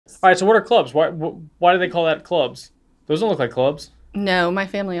All right, so what are clubs? Why do they call that clubs? Those don't look like clubs. No, my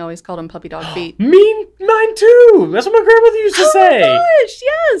family always called them puppy dog feet. Mine too. That's what my grandmother used to say. Oh my gosh,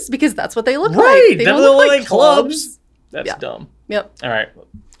 yes, because that's what they look Right, like. They that don't look look like like clubs. That's Yeah. dumb. Yep, All right,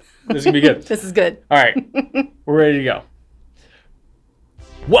 this is gonna be good. this is good. All right, we're ready to go.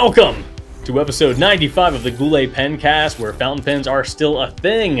 Welcome to episode 95 of the Goulet Pencast, where fountain pens are still a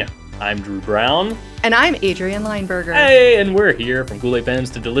thing. I'm Drew Brown. And I'm Adrianne Lineberger. Hey, and we're here from Goulet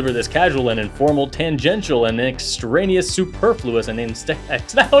Pens to deliver this casual and informal, tangential and extraneous, superfluous and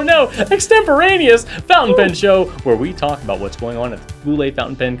extemporaneous fountain pen show where we talk about what's going on at the Goulet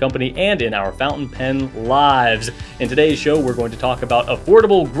Fountain Pen Company and in our fountain pen lives. In today's show, we're going to talk about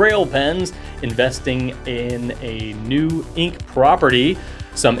affordable Grail pens, investing in a new ink property,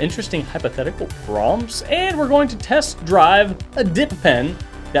 some interesting hypothetical prompts, and we're going to test drive a dip pen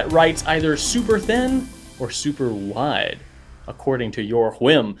that writes either super thin or super wide, according to your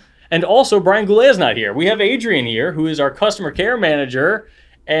whim. And also, Brian Goulet is not here. We have Adrianne here, who is our customer care manager,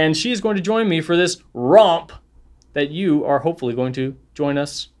 and she's going to join me for this romp that you are hopefully going to join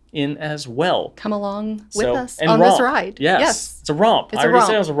us in as well. Come along with us and on romp. this ride. Yes. It's a romp. It's I a already romp.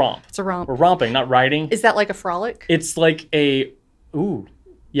 said it was a romp. It's a romp. We're romping, not riding. Is that like a frolic? It's like a,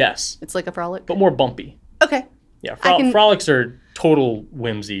 yes, It's like a frolic? but more bumpy. Okay. Yeah, I can- frolics are total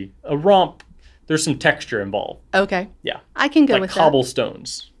whimsy. A romp, there's some texture involved. Okay. Yeah. I can go Like with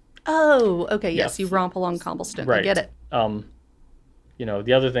cobblestones. that. Oh, okay. Yes, Yeah. you romp along cobblestone. Right. I get it. You know,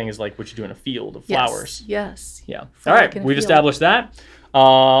 the other thing is like what you do in a field of flowers. Yes. Yeah. All Frolic right, in a we've field. established that.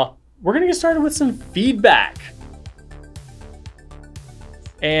 We're going to get started with some feedback.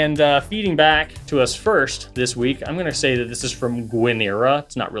 And feeding back to us first this week, I'm going to say that this is from Guinera.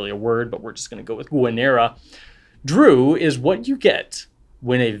 It's not really a word, but we're just going to go with Guinera. Drew is what you get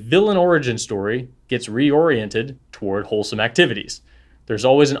when a villain origin story gets reoriented toward wholesome activities. There's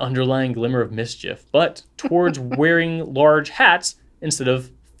always an underlying glimmer of mischief, but towards wearing large hats instead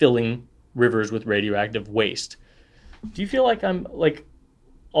of filling rivers with radioactive waste. Do you feel like I'm like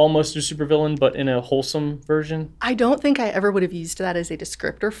almost a supervillain, but in a wholesome version? I don't think I ever would have used that as a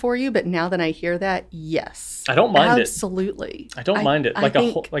descriptor for you, but now that I hear that, yes. I don't mind it. Absolutely. I don't mind it. I Like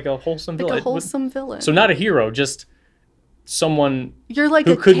think like a wholesome like villain. a wholesome villain. So not a hero, just someone You're like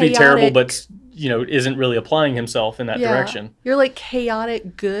who a could chaotic, be terrible, but isn't really applying himself in that direction. You're like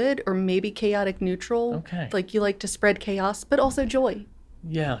chaotic good or maybe chaotic neutral. Okay. Like you like to spread chaos, but also joy.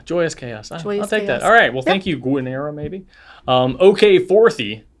 Yeah, joyous chaos. I'll Joyous take that. chaos. All right. Well, thank you, Guinera, maybe. Okay,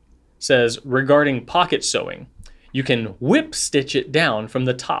 Fourthy says, regarding pocket sewing, you can whip stitch it down from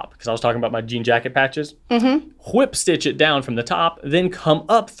the top, because I was talking about my jean jacket patches. Mm-hmm. Whip stitch it down from the top, then come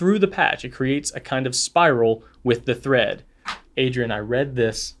up through the patch. It creates a kind of spiral with the thread. Adrianne, I read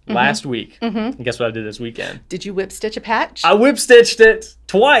this last week. And guess what I did this weekend? Did you whip stitch a patch? I whip stitched it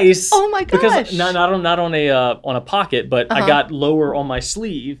twice. Oh my gosh. Because not on a pocket, but I got lower on my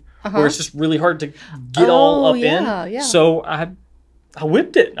sleeve where it's just really hard to get all up in. Yeah. So I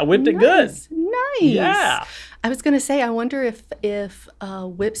whipped it. I whipped it good. Nice. Yeah. I was going to say, I wonder if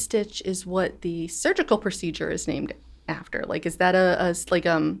whip stitch is what the surgical procedure is named after. Like, is that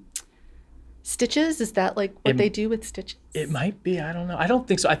stitches? Is that like what they do with stitches? It might be. I don't know. I don't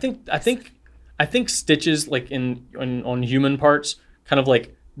think so. I think stitches like on human parts, kind of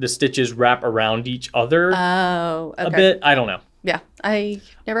like the stitches wrap around each other Oh, okay. a bit. I don't know. Yeah, I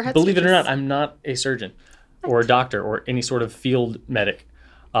never had Believe it or stitches. not, I'm not a surgeon or a doctor or any sort of field medic.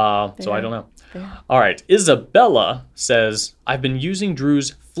 So I don't know. All right. Isabella says, I've been using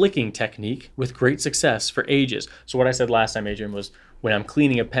Drew's flicking technique with great success for ages. So what I said last time, Adrianne, was when I'm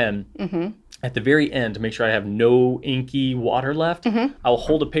cleaning a pen, at the very end, to make sure I have no inky water left, I'll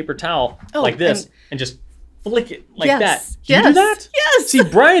hold a paper towel like this and just flick it like that. Do you do that? Yes. See,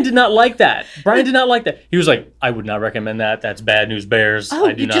 Brian did not like that. He was like, I would not recommend that. That's bad news bears. Oh,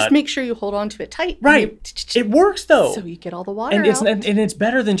 I do you not. just make sure you hold on to it tight. Right. It works though. So you get all the water and out. it's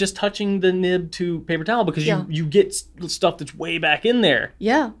better than just touching the nib to paper towel because you get stuff that's way back in there.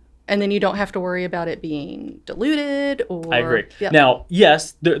 Yeah. And then you don't have to worry about it being diluted or... I agree. Yeah. Now,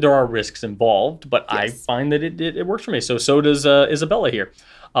 yes, there are risks involved, but I Yes. find that it works for me. So does Isabella here.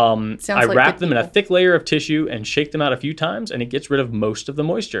 I like wrap good them in a people. thick layer of tissue and shake them out a few times, and it gets rid of most of the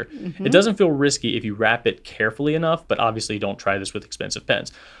moisture. It doesn't feel risky if you wrap it carefully enough, but obviously don't try this with expensive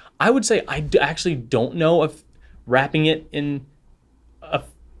pens. I would say actually don't know if wrapping it in a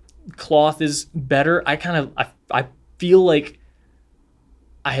cloth is better. I feel like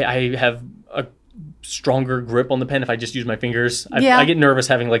I have a stronger grip on the pen if I just use my fingers. I get nervous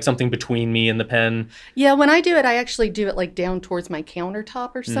having like something between me and the pen. Yeah, when I do it, I actually do it like down towards my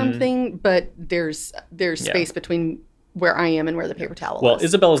countertop or something, but there's space between where I am and where the paper towel Well, is.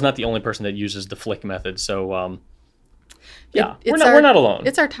 Isabella's not the only person that uses the flick method, so yeah, It's we're not alone.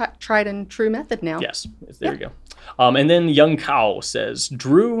 It's our tried and true method now. Yes, there you go. And then Young Cow says,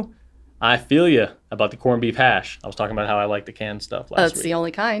 Drew, I feel you about the corned beef hash. I was talking about how I like the canned stuff last week. It's the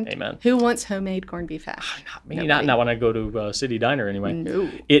only kind. Amen. Who wants homemade corned beef hash? Not me. Not when I go to City Diner anyway. No.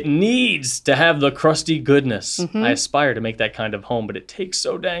 It needs to have the crusty goodness. I aspire to make that kind of home, but it takes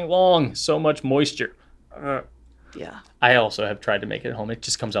so dang long. So much moisture. Yeah. I also have tried to make it at home. It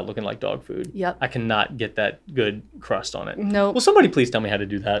just comes out looking like dog food. Yep. I cannot get that good crust on it. No. Will somebody please tell me how to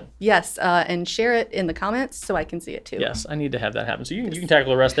do that? Yes, and share it in the comments so I can see it too. Yes, I need to have that happen. So you can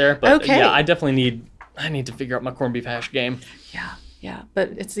tackle the rest there. But Okay. yeah, I definitely need to figure out my corned beef hash game. Yeah.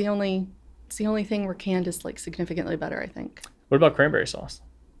 But it's the only thing where canned is like significantly better, I think. What about cranberry sauce?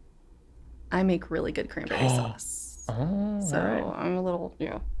 I make really good cranberry sauce. Oh, So all right. I'm a little,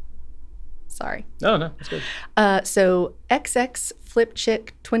 sorry. No, that's good. So XX Flip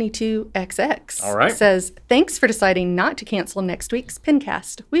Chick 22XX All right. says, thanks for deciding not to cancel next week's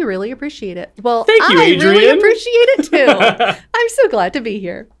Pencast. We really appreciate it. Well, Thank you, I really Adrianne. appreciate it too. I'm so glad to be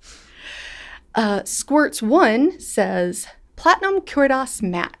here. Squirts1 says, Platinum Curidas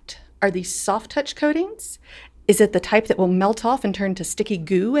Matte. Are these soft touch coatings? Is it the type that will melt off and turn to sticky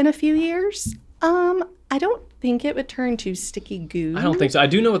goo in a few years? I don't think it would turn to sticky goo. I don't think so. I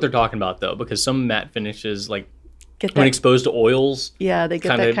do know what they're talking about though, because some matte finishes, like Get when that, exposed to oils, yeah, they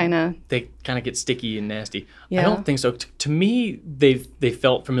get that kind of. they kind of get sticky and nasty. Yeah. I don't think so. To me, they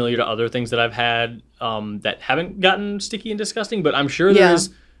felt familiar to other things that I've had that haven't gotten sticky and disgusting. But I'm sure there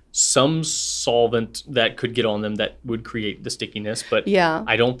is some solvent that could get on them that would create the stickiness. But Yeah.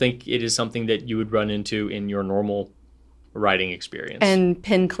 I don't think it is something that you would run into in your normal writing experience. And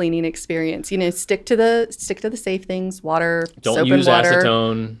pen cleaning experience. Stick to the safe things, water, Don't soap use and water.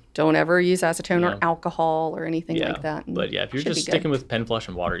 acetone. Don't ever use acetone Yeah. or alcohol or anything Yeah, like that. but yeah, if you're Should just be good. sticking with pen flush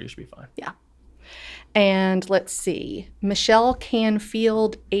and water, you should be fine. Yeah. And let's see. Michelle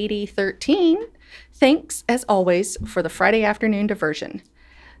Canfield 8013. Thanks as always for the Friday afternoon diversion.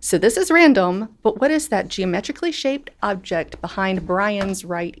 So this is random, but what is that geometrically shaped object behind Brian's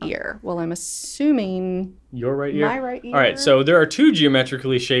right ear? Well, I'm assuming Your right ear? my right ear. All right, so there are two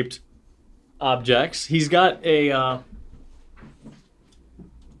geometrically shaped objects. He's got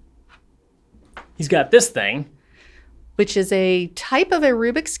this thing. Which is a type of a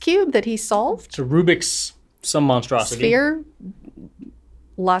Rubik's Cube that he solved. It's a Rubik's some monstrosity. Sphere,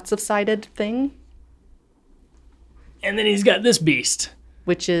 lots of sided thing, And then he's got this beast.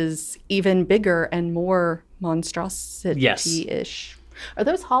 which is even bigger and more monstrosity-ish. Yes. Are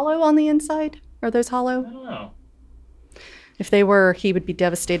those hollow on the inside? Are those I hollow? don't know. If they were, he would be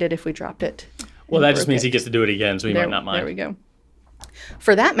devastated if we dropped it. Well, and that just broke means it. he gets to do it again, so he There, might not mind. There we go.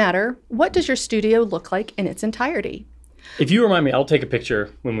 For that matter, what does your studio look like in its entirety? If you remind me, I'll take a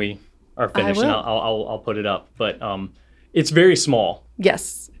picture when we are finished, and will. I'll put it up. But it's very small.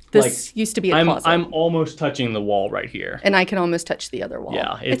 Yes, this used to be a closet. I'm almost touching the wall right here. and I can almost touch the other wall.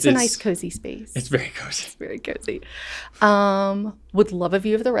 Yeah, it's a nice cozy space. It's very cozy. Very cozy. Would love a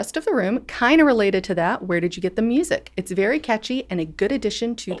view of the rest of the room. Kind of related to that, where did you get the music? It's very catchy and a good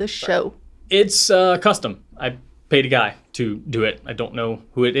addition to the show. It's custom. I paid a guy to do it. I don't know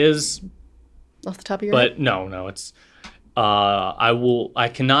who it is, Off the top of your head? but no, it's. I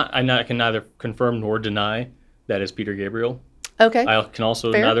can neither confirm nor deny that it's Peter Gabriel. Okay. I can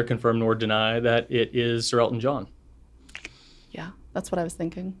also Fair. neither confirm nor deny that it is Sir Elton John. Yeah, that's what I was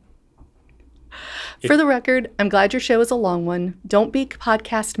thinking. For the record, I'm glad your show is a long one. Don't be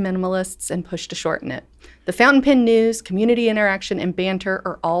podcast minimalists and push to shorten it. The fountain pen news, community interaction, and banter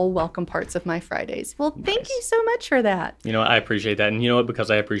are all welcome parts of my Fridays. Well, thank you so much for that. You know, I appreciate that. And you know what? Because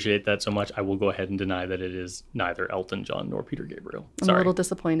I appreciate that so much, I will go ahead and deny that it is neither Elton John nor Peter Gabriel. I'm Sorry. a little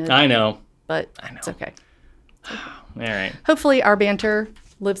disappointed, I know. but know. it's okay. All right. Hopefully our banter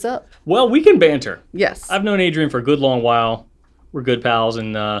lives up. Well, we can banter. Yes. I've known Adrianne for a good long while. We're good pals,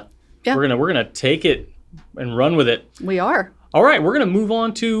 and Yeah. we're gonna take it and run with it. We are. All right, we're gonna move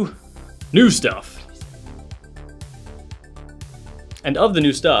on to new stuff. And of the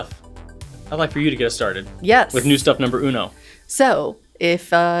new stuff, I'd like for you to get us started Yes. with new stuff number uno. So,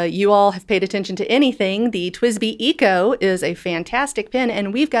 if you all have paid attention to anything, the TWSBI Eco is a fantastic pen,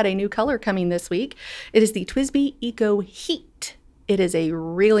 and we've got a new color coming this week. It is the TWSBI Eco Heat. It is a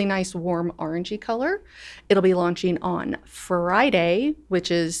really nice warm orangey color. It'll be launching on Friday, which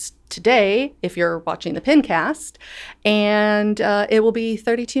is today if you're watching the Pencast, and it will be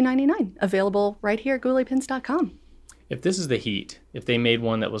 $32.99, available right here at gouletpens.com. If this is the Heat, if they made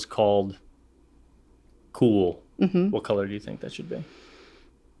one that was called Cool, what color do you think that should be?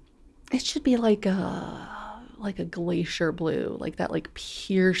 It should be like like a glacier blue, like that like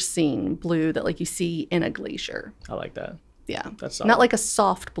piercing blue that like you see in a glacier. I like that. Yeah. That's not like a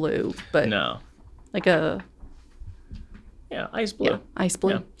soft blue, but no. Like a ice blue. Yeah, ice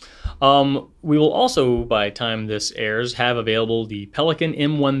blue. Yeah. We will also, by the time this airs, have available the Pelikan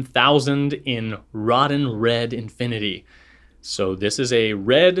M1000 in Rodden Red Infinity. So this is a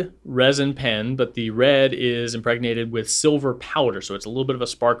red resin pen, but the red is impregnated with silver powder, so it's a little bit of a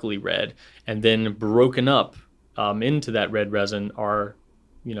sparkly red. And then broken up into that red resin are,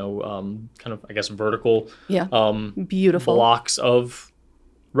 kind of, I guess, vertical beautiful blocks of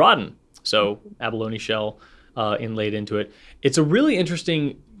Rodden. So abalone shell inlaid into it. It's a really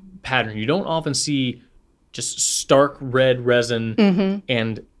interesting pattern. You don't often see just stark red resin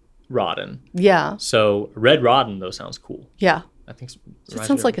and Rodden. Yeah. So Red Rodden, though, sounds cool. Yeah. I think it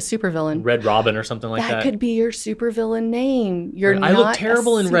sounds like a supervillain. Red Robin or something like that. That could be your supervillain name. I look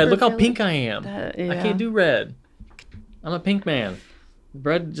terrible in red. Look how pink I am. Yeah. I can't do red. I'm a pink man.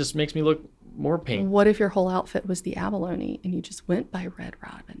 Red just makes me look more pink. What if your whole outfit was the abalone and you just went by Red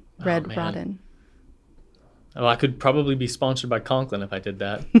Robin? Red Rodden. Oh, I could probably be sponsored by Conklin if I did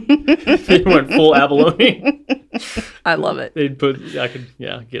that. If they went full abalone. I love it. I could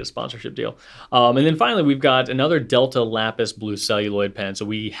get a sponsorship deal. And then finally, we've got another Delta Lapis Blue Celluloid pen. So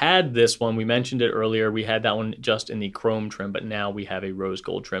we had this one. We mentioned it earlier. We had that one just in the chrome trim, but now we have a rose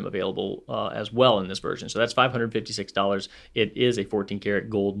gold trim available as well in this version. So that's $556. It is a 14 karat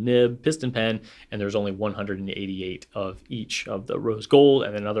gold nib piston pen, and there's only 188 of each of the rose gold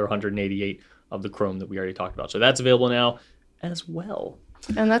and another 188 of the chrome that we already talked about. So that's available now as well.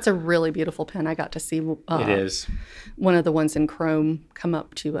 And that's a really beautiful pen. I got to see it is one of the ones in chrome come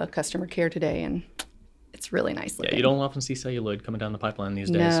up to customer care today, and it's really nice looking. Yeah, you don't often see celluloid coming down the pipeline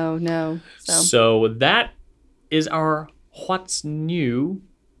these days. No. So that is our What's New.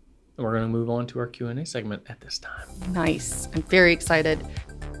 And we're going to move on to our Q&A segment at this time. Nice. I'm very excited.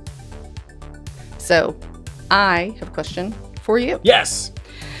 So I have a question for you. Yes.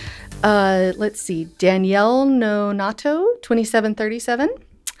 Let's see. Danielle Nonato, 2737.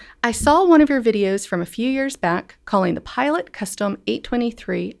 I saw one of your videos from a few years back calling the Pilot Custom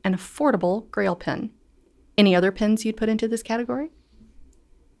 823 an affordable Grail pen. Any other pens you'd put into this category?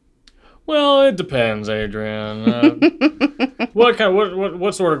 Well, it depends, Adrianne.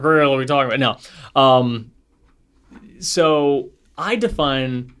 What sort of Grail are we talking about? No. So I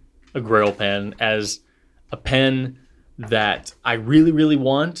define a Grail pen as a pen that I really, really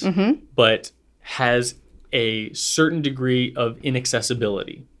want, but has a certain degree of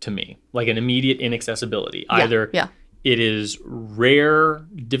inaccessibility to me, like an immediate inaccessibility. Either it is rare,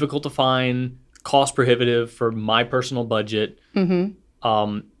 difficult to find, cost prohibitive for my personal budget,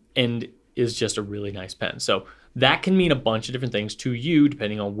 and is just a really nice pen. So that can mean a bunch of different things to you,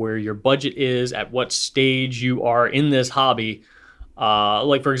 depending on where your budget is, at what stage you are in this hobby.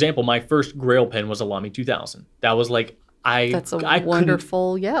 Like, for example, my first Grail pen was a Lamy 2000. That was like, That's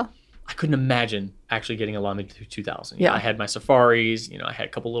wonderful, I couldn't imagine actually getting a Lamy 2000. Yeah. I had my Safaris, I had a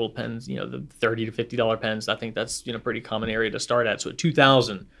couple little pens, the $30 to $50 pens. I think that's, pretty common area to start at. So a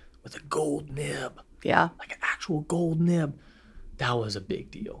 2000 with a gold nib. Yeah. Like an actual gold nib. That was a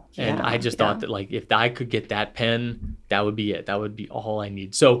big deal. Yeah, and I just thought that, like, if I could get that pen, that would be it. That would be all I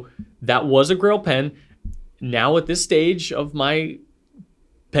need. So that was a Grail pen. Now at this stage of my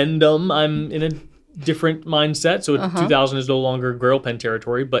pendum, I'm in a different mindset. So 2000 is no longer Grail pen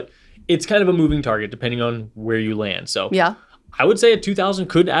territory, but it's kind of a moving target depending on where you land. So I would say a 2000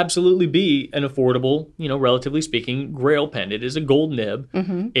 could absolutely be an affordable, relatively speaking, Grail pen. It is a gold nib.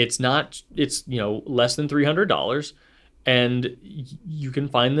 It's not, it's, less than $300, and you can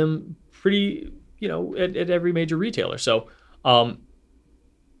find them pretty, at every major retailer. So,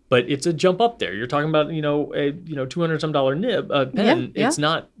 but it's a jump up there. You're talking about, a $200 some nib pen. It's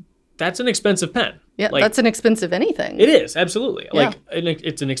not. That's an expensive pen. Yeah, that's an expensive anything. It is, absolutely. Like,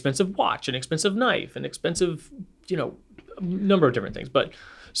 it's an expensive watch, an expensive knife, an expensive, number of different things. But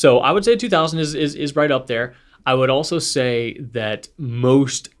so I would say 2000 is right up there. I would also say that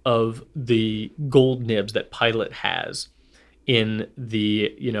most of the gold nibs that Pilot has in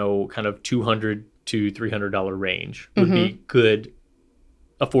the, kind of $200 to $300 range would be good,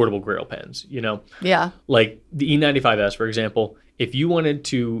 affordable Grail pens, Yeah. Like the E95S, for example. If you wanted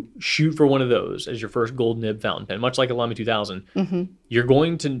to shoot for one of those as your first gold nib fountain pen, much like a Lamy 2000, you're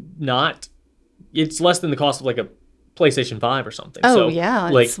going to it's less than the cost of like a PlayStation 5 or something. Oh, so, yeah.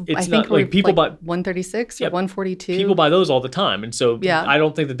 Like, it's not like people buy 136 or 142. People buy those all the time. And so I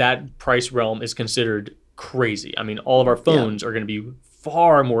don't think that price realm is considered crazy. I mean, all of our phones are going to be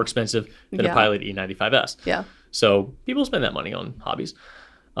far more expensive than a Pilot E95S. Yeah. So people spend that money on hobbies.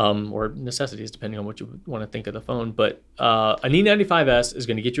 or necessities, depending on what you want to think of the phone. But an E95S is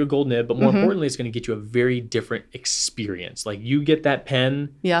going to get you a gold nib, but more importantly, it's going to get you a very different experience. Like you get that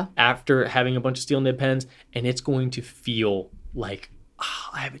pen after having a bunch of steel nib pens, and it's going to feel like,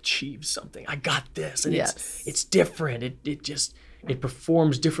 I have achieved something. I got this, and it's different. It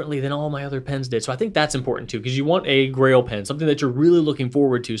performs differently than all my other pens did. So I think that's important too, because you want a Grail pen, something that you're really looking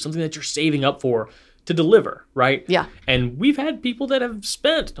forward to, something that you're saving up for to deliver, right? Yeah. And we've had people that have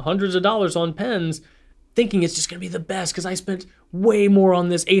spent hundreds of dollars on pens thinking it's just going to be the best because I spent way more on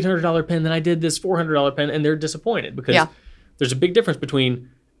this $800 pen than I did this $400 pen, and they're disappointed because there's a big difference between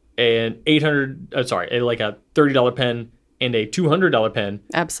a $30 pen and a $200 pen.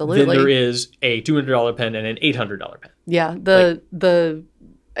 Absolutely. Than there is a $200 pen and an $800 pen. Yeah.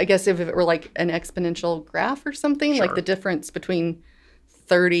 I guess if it were like an exponential graph or something, like the difference between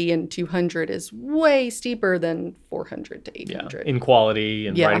 30 and 200 is way steeper than 400 to 800. In quality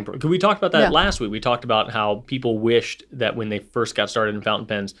and writing. Because we talked about that last week. We talked about how people wished that when they first got started in fountain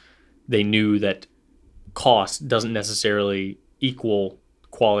pens, they knew that cost doesn't necessarily equal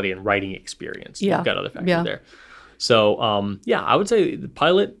quality and writing experience. You've got other factors there. So, I would say the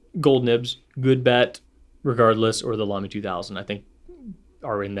Pilot gold nibs, good bet regardless, or the Lamy 2000, I think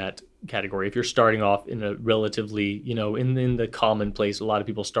are in that category. If you're starting off in a relatively, in the commonplace, a lot of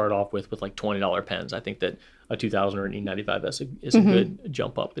people start off with like $20 pens. I think that a 2000 or an E95S is a good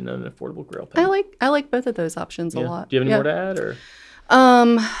jump up in an affordable Grail pen. I like both of those options a lot. Do you have any more to add? Or?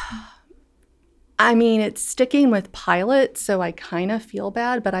 I mean, it's sticking with Pilot, so I kind of feel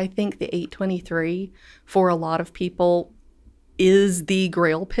bad, but I think the 823 for a lot of people is the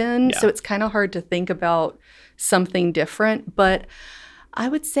Grail pen. So it's kind of hard to think about something different, but I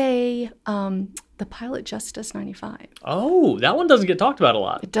would say the Pilot Justice 95. Oh, that one doesn't get talked about a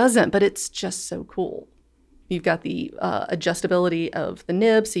lot. It doesn't, but it's just so cool. You've got the adjustability of the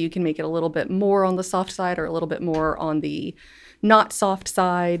nib, so you can make it a little bit more on the soft side or a little bit more on the not soft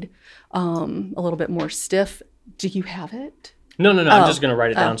side, a little bit more stiff. Do you have it? No. I'm just going to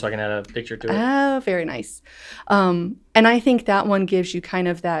write it down so I can add a picture to it. Oh, very nice. And I think that one gives you kind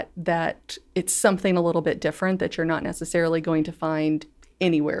of that it's something a little bit different that you're not necessarily going to find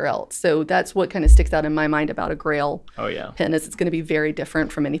anywhere else. So that's what kind of sticks out in my mind about a Grail pen, is it's going to be very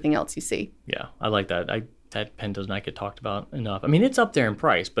different from anything else you see. Yeah, I like that. That pen does not get talked about enough. I mean, it's up there in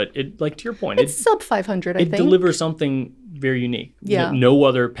price, but it, like to your point, it's sub 500. I think it delivers something very unique. Yeah, no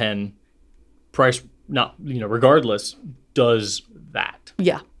other pen, price not regardless, does that.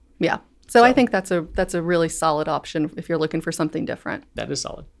 Yeah. So I think that's a really solid option if you're looking for something different. That is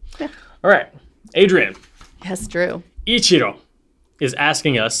solid. Yeah. All right, Adrianne. Yes, Drew. Ichiro is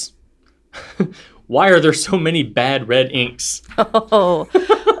asking us, why are there so many bad red inks?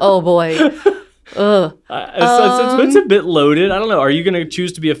 Oh boy. Ugh. It's a bit loaded. I don't know. Are you going to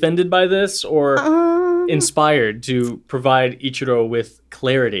choose to be offended by this or inspired to provide Ichiro with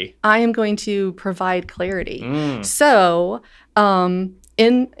clarity? I am going to provide clarity. So, in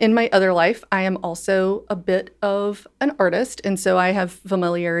my other life, I am also a bit of an artist, and so I have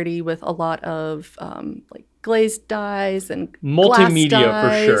familiarity with a lot of like glazed dyes and multimedia glass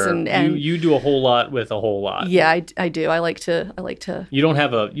dyes for sure. And you do a whole lot with a whole lot. Yeah, I do. I like to. You don't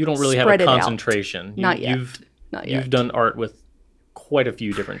really have a concentration. Not yet. You've done art with quite a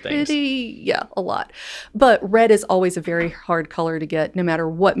few different things. A lot. But red is always a very hard color to get, no matter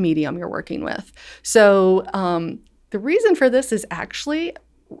what medium you're working with. So the reason for this is actually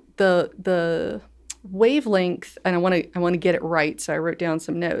the wavelength, and I want to get it right, so I wrote down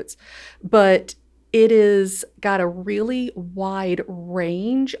some notes, but it is got a really wide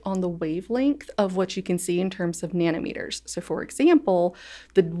range on the wavelength of what you can see in terms of nanometers. So for example,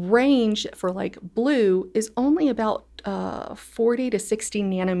 the range for like blue is only about 40 to 60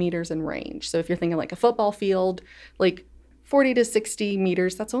 nanometers in range. So if you're thinking like a football field, like 40 to 60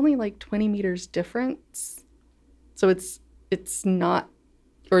 meters, that's only like 20 meters difference. So it's not,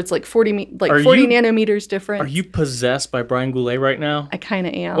 or it's like 40 nanometers different. Are you possessed by Brian Goulet right now? I kind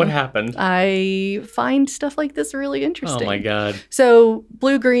of am. What happened? I find stuff like this really interesting. Oh my God. So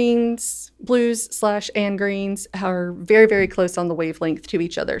blues / and greens are very, very close on the wavelength to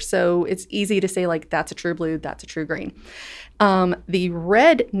each other. So it's easy to say like, that's a true blue, that's a true green. The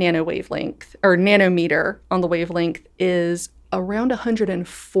red nano wavelength or nanometer on the wavelength is around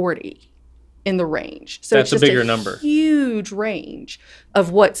 140. In the range. So that's it's just a bigger number. Huge range of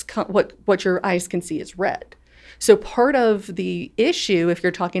what your eyes can see as red. So part of the issue, if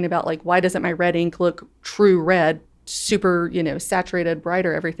you're talking about like, why doesn't my red ink look true red, super, saturated,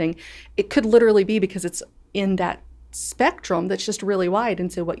 brighter, everything, it could literally be because it's in that spectrum that's just really wide.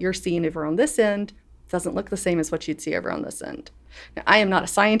 And so what you're seeing over on this end doesn't look the same as what you'd see over on this end. Now, I am not a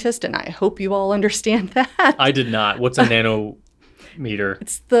scientist, and I hope you all understand that. I did not. What's a nanometer?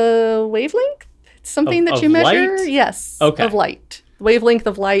 It's the wavelength. It's something that you measure. Light? Yes. Okay. Of light. Wavelength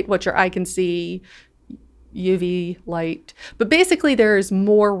of light, what your eye can see, UV light. But basically, there's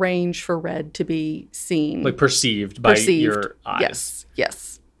more range for red to be seen. Like perceived by your eyes. Yes.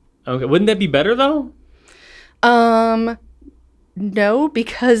 Yes. Okay. Wouldn't that be better though? No,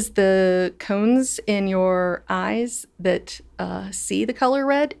 because the cones in your eyes that see the color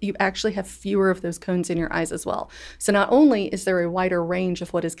red, you actually have fewer of those cones in your eyes as well. So not only is there a wider range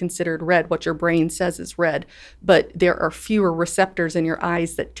of what is considered red, what your brain says is red, but there are fewer receptors in your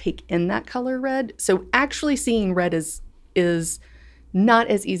eyes that take in that color red. So actually seeing red is not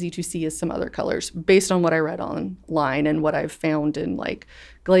as easy to see as some other colors based on what I read online and what I've found in like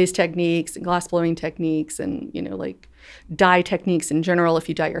glaze techniques and glass blowing techniques and, like dye techniques in general. If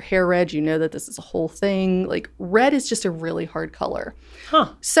you dye your hair red, you know that this is a whole thing. Like red is just a really hard color.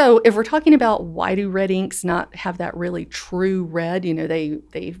 Huh. So if we're talking about why do red inks not have that really true red,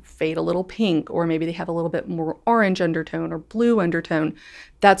 they fade a little pink, or maybe they have a little bit more orange undertone or blue undertone.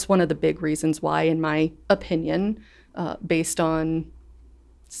 That's one of the big reasons why, in my opinion, based on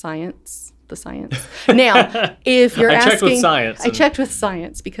the science. Now, if you're asking... I checked with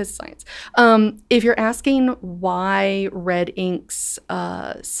science because science. If you're asking why red inks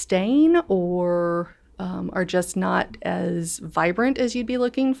stain or are just not as vibrant as you'd be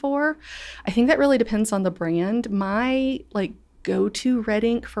looking for, I think that really depends on the brand. My go-to red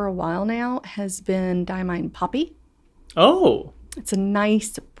ink for a while now has been Diamine Poppy. Oh. It's a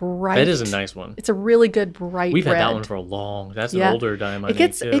nice, bright... That is a nice one. It's a really good, bright We've red. had that one for a long... That's an older Diamine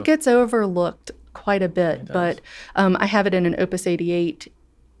ink, too. It gets overlooked quite a bit, but I have it in an Opus 88.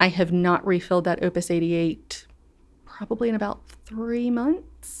 I have not refilled that Opus 88 probably in about 3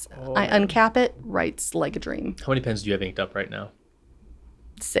 months. Oh. I uncap it, writes like a dream. How many pens do you have inked up right now?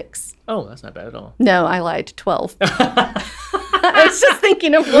 6. Oh, that's not bad at all. No, I lied. 12. I was just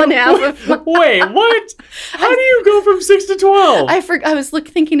thinking of one half of my... Wait, what? How do you go from 6 to 12? I was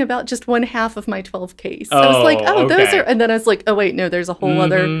thinking about just one half of my 12 case. I was like, those are... And then I was like, oh, wait, no, there's a whole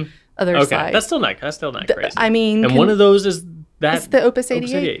other side. That's still not crazy. I mean... And one of those is that... It's the Opus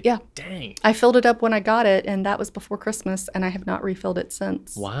 88. Yeah. Dang. I filled it up when I got it, and that was before Christmas, and I have not refilled it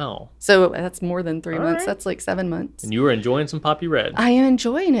since. Wow. So that's more than 3 months. Right. That's like 7 months. And you were enjoying some Poppy Red. I am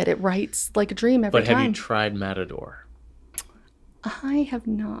enjoying it. It writes like a dream every time. But have you tried Matador? I have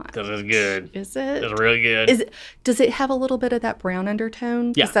not. Because it's good. Is it? It's really good. Does it have a little bit of that brown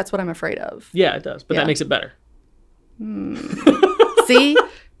undertone? Yeah. Because that's what I'm afraid of. Yeah, it does. But that makes it better. See?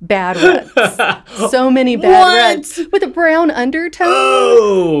 Bad reds. So many bad reds. With a brown undertone?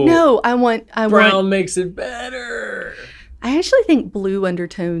 Oh! No, I want... Brown makes it better. I actually think blue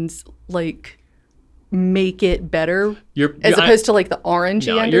undertones, make it better as opposed to the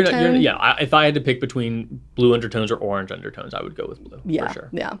orangey undertone. If I had to pick between blue undertones or orange undertones, I would go with blue. For sure.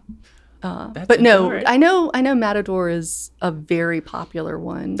 Yeah. But no, right. I know Matador is a very popular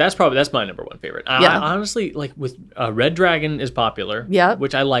one. That's my number one favorite. I honestly, with Red Dragon is popular,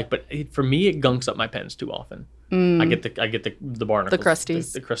 which I like, but for me it gunks up my pens too often. I get the barnacles, the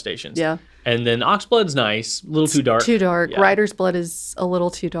crusties, the crustaceans. Yeah. And then Oxblood's nice, a little too dark. Too dark. Yeah. Rider's Blood is a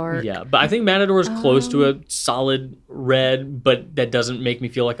little too dark. Yeah, but I think Matador is close to a solid red, but that doesn't make me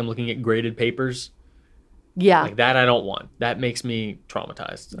feel like I'm looking at graded papers. Yeah. Like that I don't want. That makes me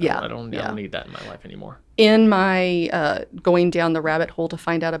traumatized. I don't need that in my life anymore. In my going down the rabbit hole to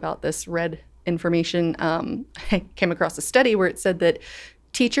find out about this red information, I came across a study where it said that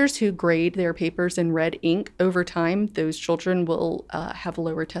teachers who grade their papers in red ink over time, those children will have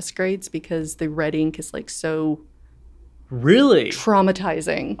lower test grades because the red ink is so really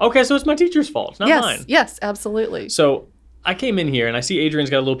traumatizing. Okay, so it's my teacher's fault. It's not mine. Yes, absolutely. So I came in here and I see Adrianne's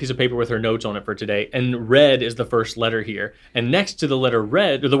got a little piece of paper with her notes on it for today, and red is the first letter here. And next to the letter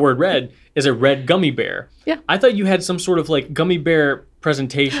red, or the word red, is a red gummy bear. Yeah. I thought you had some sort of gummy bear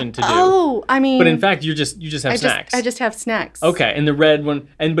presentation to do. Oh, I mean. But in fact, you just have snacks. I just have snacks. Okay, and the red one,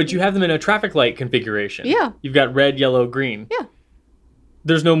 but you have them in a traffic light configuration. Yeah. You've got red, yellow, green. Yeah.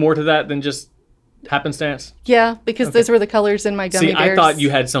 There's no more to that than just happenstance? Yeah, because those were the colors in my gummy bears. I thought you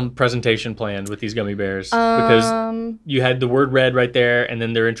had some presentation planned with these gummy bears because you had the word red right there, and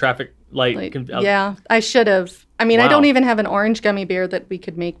then they're in traffic light. Yeah, I should have. I mean, I don't even have an orange gummy bear that we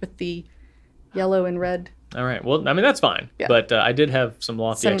could make with the yellow and red. All right. Well, I mean, that's fine. Yeah. But I did have some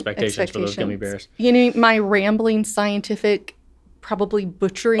lofty expectations for those gummy bears. My rambling scientific, probably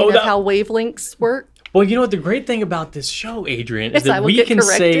butchering of how wavelengths work. Well, you know what the great thing about this show, Adrianne, is that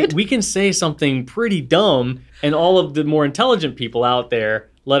we can say something pretty dumb, and all of the more intelligent people out there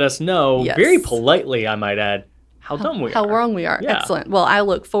let us know, Yes. very politely, I might add, how dumb we are. How wrong we are. Yeah. Excellent. Well, I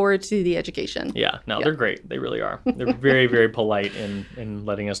look forward to the education. Yeah, no, Yeah. they're great. They really are. They're very, very polite in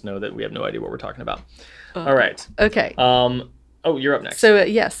letting us know that we have no idea what we're talking about. All right. Okay. Oh, you're up next. So,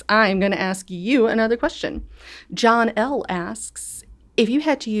 yes, I'm going to ask you another question. John L. asks, if you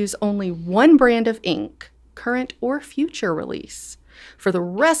had to use only one brand of ink, current or future release, for the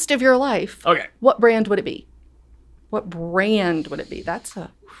rest of your life, Okay. what brand would it be? What brand would it be? That's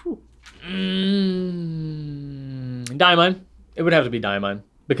a... whew. Diamine. It would have to be Diamine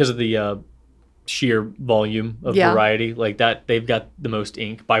because of the sheer volume of Yeah. variety. Like that, they've got the most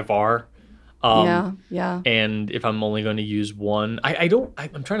ink by far. Yeah. And if I'm only going to use one,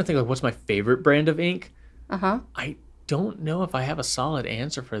 I'm trying to think, like, what's my favorite brand of ink? Uh-huh. I don't know if I have a solid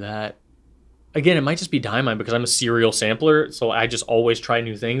answer for that. Again, it might just be Diamine because I'm a serial sampler, so I just always try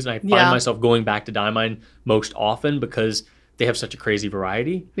new things, and I find myself going back to Diamine most often because they have such a crazy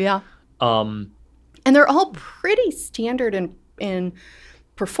variety. Yeah. And they're all pretty standard in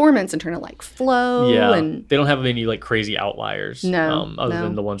performance in terms of like flow. Yeah, And they don't have any like crazy outliers. No, other no.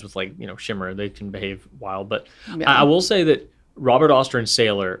 than the ones with like shimmer, they can behave wild. But Yeah. I will say that Robert Oster and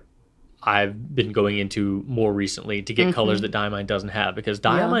Sailor, I've been going into more recently to get colors that Diamine doesn't have because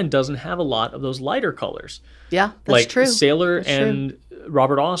Diamine doesn't have a lot of those lighter colors. yeah, that's Like true. Sailor That's true. and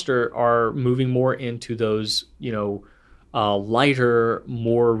Robert Oster are moving more into those, lighter,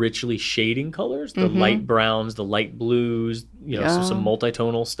 more richly shading colors, the light browns, the light blues, so some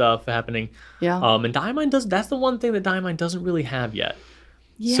multitonal stuff happening. Yeah. And Diamine that's the one thing that Diamine doesn't really have yet.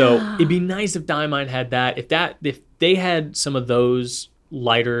 Yeah. So it'd be nice if Diamine had that. If they had some of those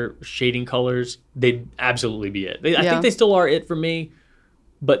lighter shading colors, they'd absolutely be it. I think they still are it for me,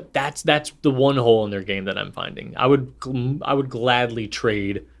 but that's the one hole in their game that I'm finding. I would gladly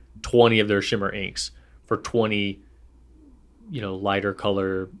trade 20 of their shimmer inks for 20 lighter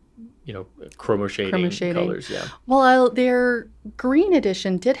color, chroma shading colors. Yeah. Well, their green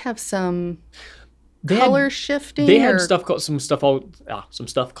edition did have some color shifting. They had some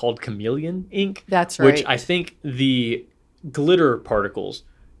stuff called chameleon ink. That's right. Which I think the glitter particles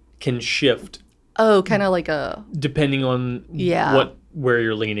can shift. Oh, kind of like a... depending on where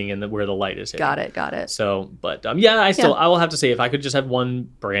you're leaning and where the light is hitting. Got it. So, but I will have to say, if I could just have one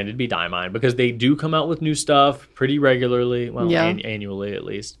brand, it'd be Diamine because they do come out with new stuff pretty regularly. Well, annually at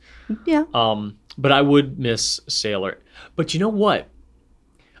least. Yeah. But I would miss Sailor. But you know what?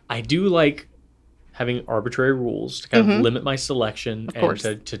 I do like having arbitrary rules to kind of limit my selection and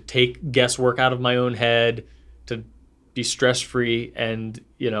to take guesswork out of my own head, to be stress-free and,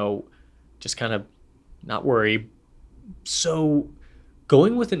 just kind of not worry. So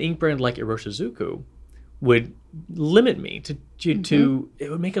going with an ink brand like Iroshizuku would limit me to it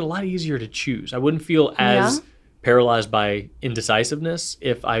would make it a lot easier to choose. I wouldn't feel as paralyzed by indecisiveness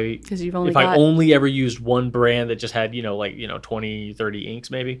if I only ever used one brand that just had 20, 30 inks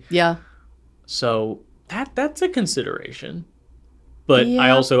maybe. Yeah. So that's a consideration. But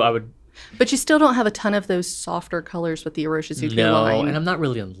I would. But you still don't have a ton of those softer colors with the Iroshizuku line. And I'm not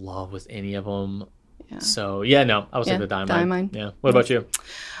really in love with any of them. Yeah. So I would say the Diamine. Yeah. What about you?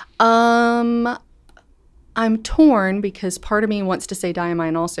 I'm torn because part of me wants to say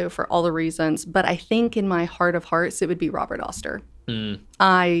Diamine also for all the reasons, but I think in my heart of hearts it would be Robert Oster.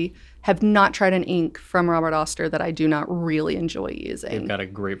 I have not tried an ink from Robert Oster that I do not really enjoy using. They've got a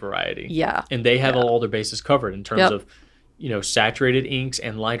great variety. Yeah. And they have all their bases covered in terms of, saturated inks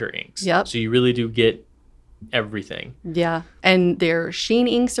and lighter inks. Yep. So you really do get everything. Yeah. And their sheen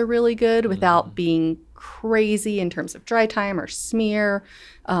inks are really good without being crazy in terms of dry time or smear.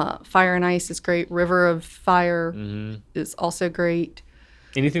 Fire and Ice is great. River of Fire is also great.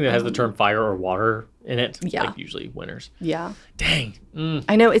 Anything that has the term fire or water in it, Yeah. usually winners. Yeah. Dang.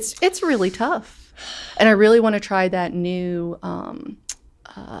 I know it's really tough. And I really want to try that new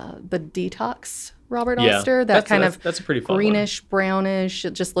the Detox Robert Oster. That's a pretty fun greenish, brownish.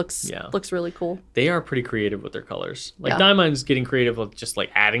 It just looks really cool. They are pretty creative with their colors. Like Diamine's getting creative with just like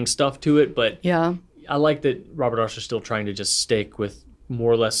adding stuff to it, but I like that Robert Oster's still trying to just stick with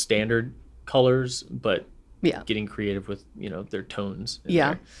more or less standard colors, but getting creative with, their tones.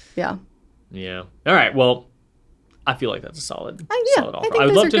 Yeah. All right. Well, I feel like that's a solid offer. I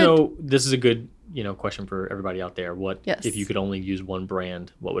would love to know, this is a good, question for everybody out there. What if you could only use one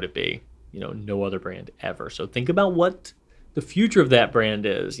brand, what would it be? No other brand ever. So think about what the future of that brand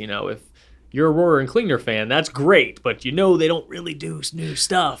is. If you're a Rohrer and Klingner fan, that's great, but they don't really do new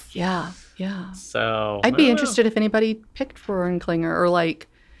stuff. Yeah. So I'd be interested if anybody picked Rohrer and Klingner or like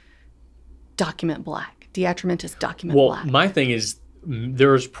Document Black, Diatramentus Document Black. Well, my thing is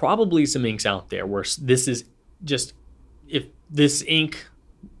there's probably some inks out there where this is just, if this ink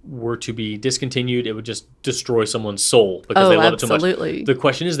were to be discontinued, it would just destroy someone's soul because they love it so much. Absolutely. The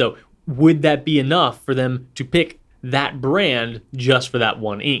question is, though, would that be enough for them to pick that brand just for that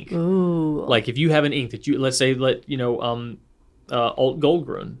one ink? Ooh. Like if you have an ink that let's say, Alt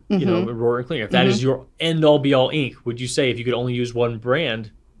Goldgruen, Roaring Cleaner, if that is your end all be all ink, would you say if you could only use one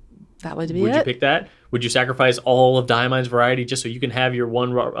brand, that would be would you pick that? Would you sacrifice all of Diamine's variety just so you can have your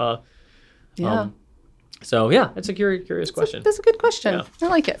one? So yeah, it's a curious question. That's a good question. Yeah. I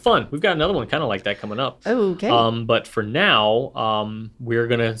like it. Fun. We've got another one kind of like that coming up. Okay. But for now, we're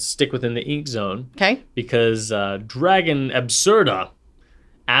gonna stick within the ink zone. Okay. Because Dragon Absurda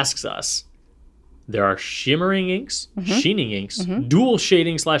asks us, there are shimmering inks, sheening inks, dual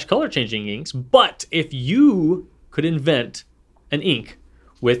shading / color changing inks, but if you could invent an ink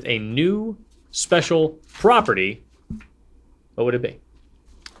with a new special property, what would it be?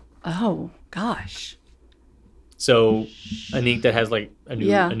 Oh gosh. So an ink that has like a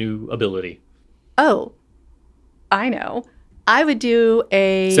new ability. Oh, I know. I would do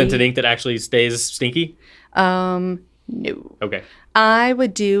a scented ink that actually stays stinky. No. Okay. I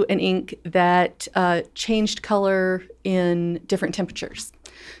would do an ink that changed color in different temperatures.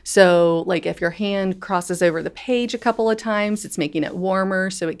 So like if your hand crosses over the page a couple of times, it's making it warmer,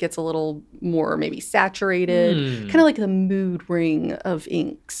 so it gets a little more maybe saturated, kind of like the mood ring of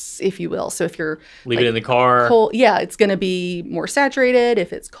inks, if you will. So if you're leave it in the car, cold, it's going to be more saturated.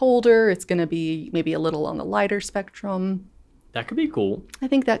 If it's colder, it's going to be maybe a little on the lighter spectrum. That could be cool. I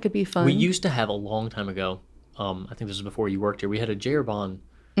think that could be fun. We used to have a long time ago, I think this was before you worked here, we had a Jerbon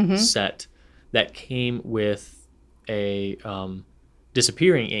set that came with a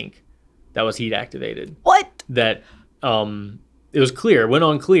disappearing ink that was heat activated. What? That it was clear, went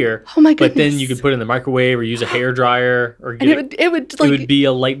on clear. Oh my goodness. But then you could put it in the microwave or use a hair dryer or get it would be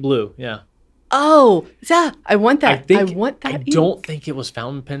a light blue. Yeah. Oh, yeah. I want that. I want that. I don't think it was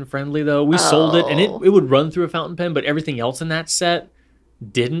fountain pen friendly though. We sold it and it would run through a fountain pen, but everything else in that set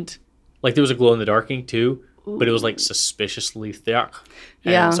didn't. Like there was a glow in the dark ink too. But it was like suspiciously thick.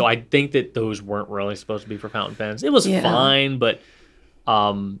 And so I think that those weren't really supposed to be for fountain pens. It was fine, but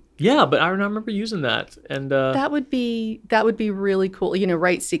but I remember using that. And that would be really cool.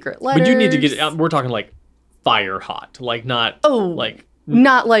 Write secret letters. But you need to get we're talking like fire hot, like not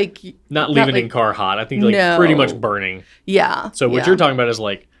not leaving in car hot. I think pretty much burning. Yeah. So what you're talking about is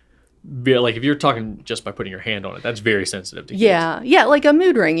like if you're talking just by putting your hand on it, that's very sensitive to kids. Yeah, like a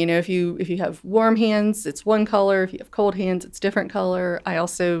mood ring. If you have warm hands, it's one color. If you have cold hands, it's different color. I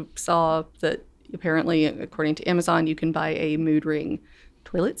also saw that apparently, according to Amazon, you can buy a mood ring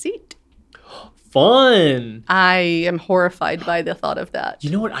toilet seat. Fun. I am horrified by the thought of that. You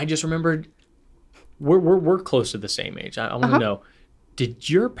know what? I just remembered. We're close to the same age. I want to know. Did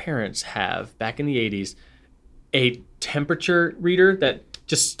your parents have back in the 80s a temperature reader that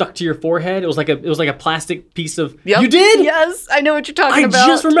just stuck to your forehead? It was like a plastic piece of. Yep. You did? Yes, I know what you're talking about. I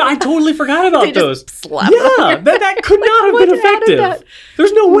just remember. I totally forgot about those. Slap that could not have been effective.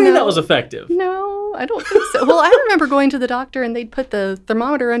 There's no way that was effective. No, I don't think so. Well, I remember going to the doctor and they'd put the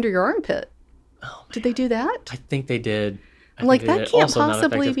thermometer under your armpit. Oh, did they do that? I think they did. Like that can't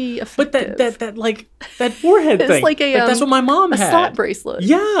possibly be effective. But that forehead thing. It's like that's what my mom had. A slot bracelet.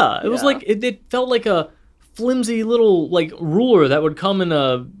 Yeah, it was like it felt like a flimsy little like ruler that would come in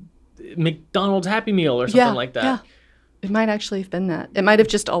a McDonald's Happy Meal or something like that. Yeah, it might actually have been that. It might have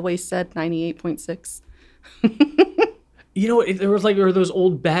just always said 98.6. There were those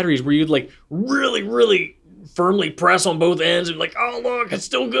old batteries where you'd like really, really firmly press on both ends and like, oh look, it's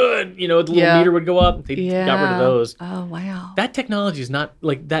still good. The little meter would go up. They got rid of those. Oh wow. That technology is not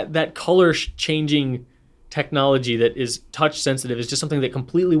like that color changing technology that is touch sensitive is just something that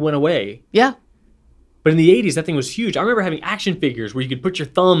completely went away. Yeah. But in the 80s, that thing was huge. I remember having action figures where you could put your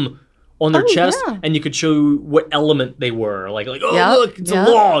thumb on their chest and you could show what element they were. Like look, it's a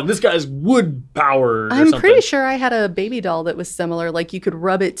log. This guy's wood powered. I'm pretty sure I had a baby doll that was similar. Like you could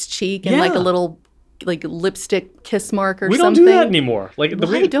rub its cheek and like a little like lipstick kiss mark or something. We don't do that anymore. Like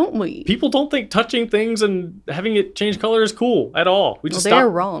why don't we? People don't think touching things and having it change color is cool at all. They're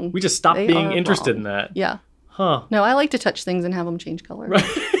wrong. We just stopped being interested in that. Yeah. Huh. No, I like to touch things and have them change color. Right.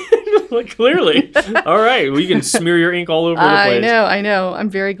 Like clearly. All right. Well, you can smear your ink all over the place. I know. I'm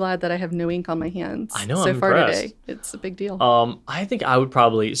very glad that I have no ink on my hands. I know. So I'm far impressed. today. It's a big deal. I think I would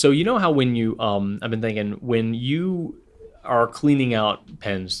probably. So you know how when you I've been thinking when you are cleaning out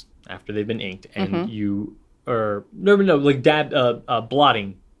pens after they've been inked and you are blotting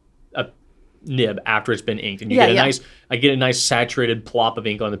a nib after it's been inked and you get a nice saturated plop of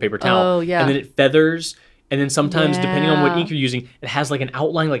ink on the paper towel. Oh yeah. And then it feathers. And then sometimes, depending on what ink you're using, it has like an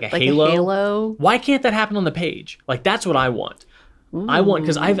outline, like a halo. A halo. Why can't that happen on the page? Like, that's what I want. I want,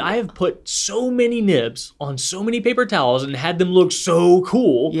 because I have put so many nibs on so many paper towels and had them look so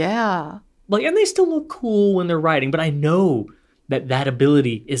cool. Yeah. Like, and they still look cool when they're writing, but I know that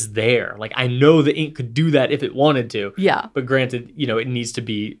ability is there. Like, I know the ink could do that if it wanted to. Yeah. But granted, it needs to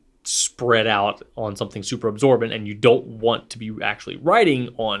be spread out on something super absorbent, and you don't want to be actually writing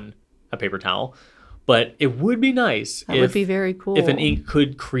on a paper towel. But it would be nice. That would be very cool. If an ink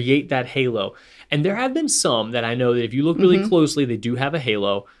could create that halo. And there have been some that I know that if you look really closely, they do have a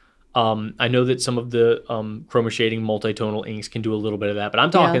halo. I know that some of the chroma shading multitonal inks can do a little bit of that, but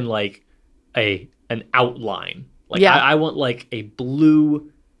I'm talking like an outline. Like I want like a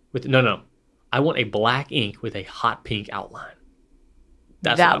blue with I want a black ink with a hot pink outline.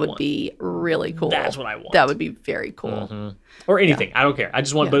 That would be really cool. That's what I want. That would be very cool. Mm-hmm. Or anything. Yeah. I don't care. I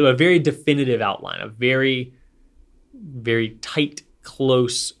just want but a very definitive outline, a very, very tight,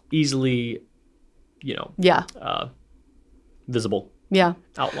 close, easily, visible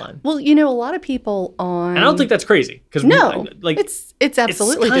outline. Well, a lot of people on... And I don't think that's crazy. Because it's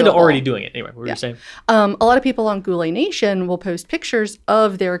absolutely it's kind of already doing it. Anyway, what were you saying? A lot of people on Goulet Nation will post pictures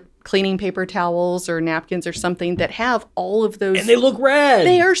of their cleaning paper towels or napkins or something that have all of those. And they look red.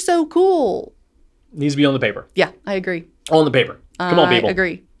 They are so cool. Needs to be on the paper. Yeah, I agree. On the paper. Come on, people. I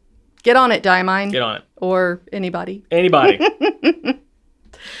agree. Get on it, Diamine. Get on it. Or anybody. Anybody.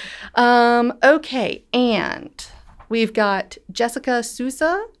 Okay, and we've got Jessica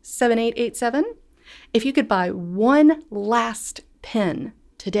Sousa, 7887. If you could buy one last pen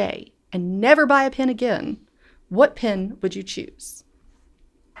today and never buy a pen again, what pen would you choose?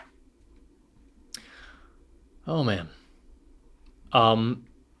 Oh, man.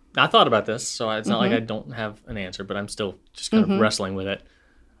 I thought about this, so it's not like I don't have an answer, but I'm still just kind of wrestling with it.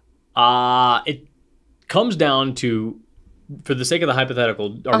 It comes down to, for the sake of the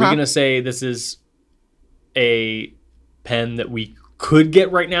hypothetical, are we going to say this is a pen that we could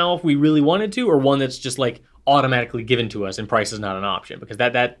get right now if we really wanted to, or one that's just like automatically given to us and price is not an option? Because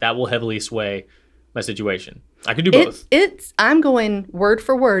that will heavily sway my situation. I could do both. I'm going word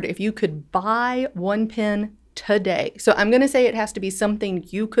for word. If you could buy one pen today. So I'm going to say it has to be something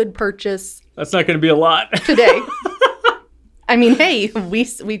you could purchase. That's not going to be a lot. Today. I mean, hey,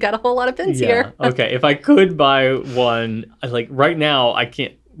 we got a whole lot of pens here. Okay, if I could buy one, like right now, I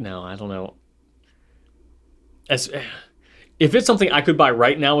can't. No, I don't know. If it's something I could buy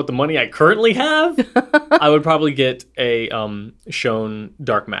right now with the money I currently have, I would probably get a Shown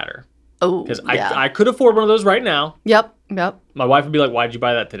Dark Matter. Oh, because I could afford one of those right now. Yep. My wife would be like, "Why'd you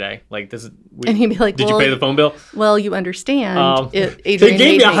buy that today?" Like this is. And he'd be like, "Did you pay the phone bill?" Well, you understand. Adrianne they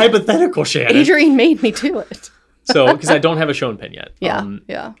gave me a hypothetical, Shannon. Adrianne made me do it. So, because I don't have a Shown pen yet.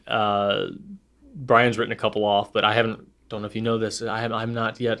 Yeah. Brian's written a couple off, but I haven't. Don't know if you know this. I'm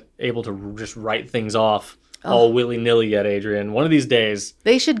not yet able to just write things off all willy nilly yet, Adrianne. One of these days,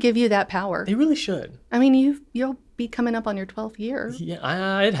 they should give you that power. They really should. I mean, you'll be coming up on your 12th year.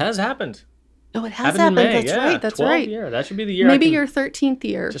 Yeah, it has happened. Oh, it has happened. That's right. That's 12th right. Year. That should be the year. Maybe your 13th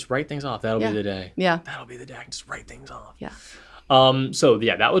year. Just write things off. That'll be the day. Yeah. That'll be the day. I can just write things off. Yeah. So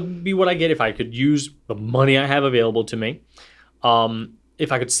that would be what I get if I could use the money I have available to me.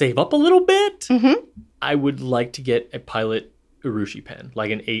 If I could save up a little bit, I would like to get a Pilot Urushi pen, like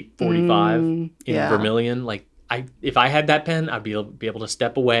an 845 in vermilion. Like if I had that pen, I'd be able to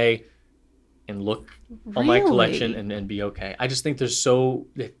step away and look on my collection and be okay. I just think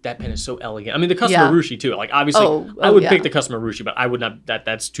that pen is so elegant. I mean, the custom Urushi too. Like obviously, I would pick the custom Urushi, but I would not.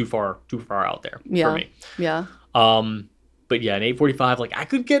 That's too far out there for me. Yeah. But yeah, an 845, like I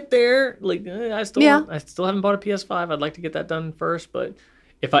could get there. Like I still haven't bought a PS5. I'd like to get that done first. But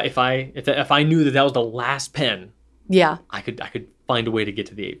if I knew that was the last pen, I could find a way to get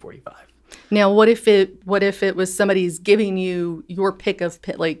to the 845. Now, what if it was somebody's giving you your pick of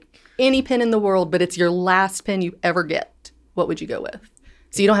pen, like any pen in the world, but it's your last pen you ever get? What would you go with?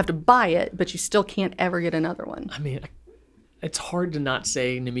 So you don't have to buy it, but you still can't ever get another one. I mean, it's hard to not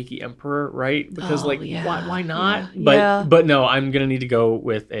say Namiki Emperor, right? Because why not? But no, I'm gonna need to go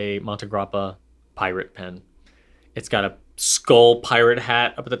with a Montegrappa pirate pen. It's got a skull pirate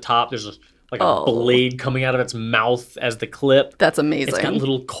hat up at the top. There's a blade coming out of its mouth as the clip. That's amazing. It's got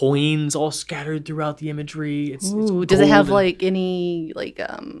little coins all scattered throughout the imagery. It's does it have any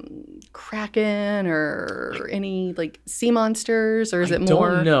kraken or any sea monsters, or is it more?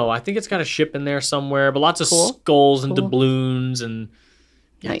 I don't know. I think it's got a ship in there somewhere, but lots of skulls and doubloons and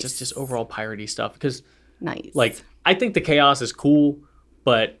just overall piratey stuff. Because I think the chaos is cool,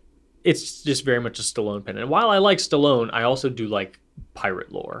 but it's just very much a Stallone pen. And while I like Stallone, I also do like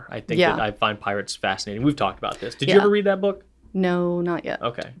pirate lore. I think that I find pirates fascinating. We've talked about this. Did you ever read that book? No, not yet.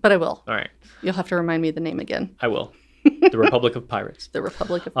 Okay. But I will. All right. You'll have to remind me of the name again. I will. The Republic of Pirates. The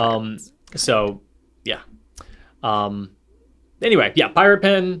Republic of Pirates. So, yeah. Anyway, yeah, pirate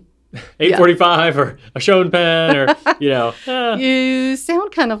pen, 845 or a Shown pen or, You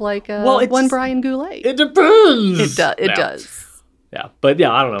sound kind of like one Brian Goulet. It depends. It does. Yeah, but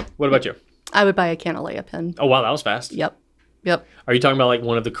yeah, I don't know. What about you? I would buy a Canalea pen. Oh, wow, that was fast. Yep. Are you talking about like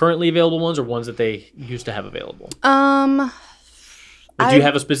one of the currently available ones or ones that they used to have available? Do you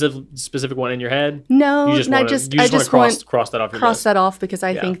have a specific one in your head? No, I just want to cross that off your list. Cross that off because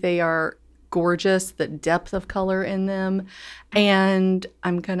I think they are gorgeous, the depth of color in them. And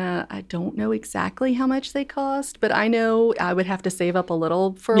I don't know exactly how much they cost, but I know I would have to save up a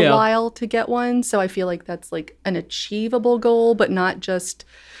little for a while to get one. So I feel like that's like an achievable goal, but not just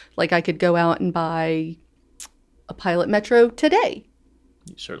like I could go out and buy a Pilot Metro today.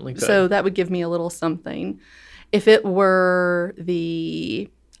 You certainly could. So that would give me a little something. If it were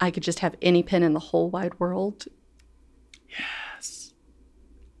I could just have any pen in the whole wide world. Yes.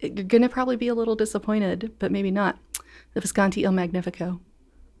 You're going to probably be a little disappointed, but maybe not. The Visconti Il Magnifico.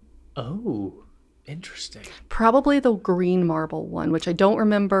 Oh, interesting. Probably the green marble one, which I don't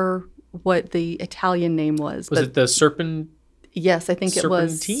remember what the Italian name was. Was it the Serpent? Yes, I think it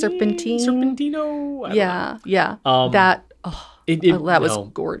was Serpentine. Serpentino? Yeah. That was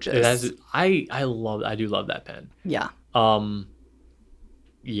gorgeous. I do love that pen. Yeah.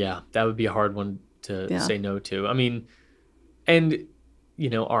 Yeah, that would be a hard one to say no to. I mean, and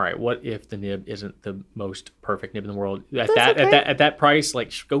all right, what if the nib isn't the most perfect nib in the world? At that price,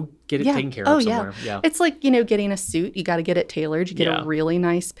 like go get it taken care of somewhere. Yeah. It's like, getting a suit, you got to get it tailored. You get a really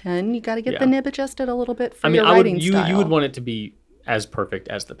nice pen, you got to get the nib adjusted a little bit for your writing style. You would want it to be as perfect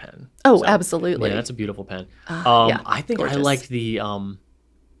as the pen. Oh, so, absolutely. Yeah, that's a beautiful pen. I think gorgeous. I like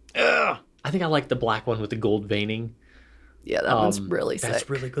the black one with the gold veining. Yeah, that one's really sick.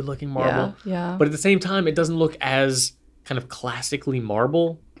 That's really good looking marble. Yeah. But at the same time, it doesn't look as kind of classically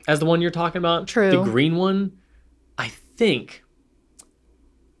marble as the one you're talking about. True. The green one, I think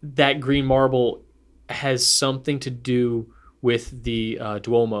that green marble has something to do with the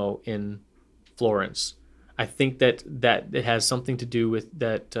Duomo in Florence. I think that it has something to do with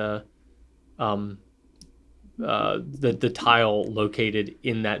that the tile located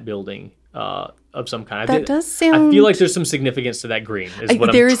in that building of some kind. Does sound. I feel like there's some significance to that green.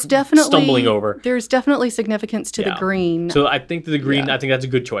 Stumbling over. There's definitely significance to the green. So I think the green. I think that's a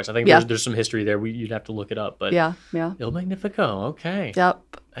good choice. I think there's some history there. You'd have to look it up. But yeah. Il Magnifico. Okay. Yep.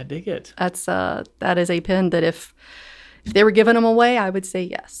 I dig it. That is a pen that if they were giving them away, I would say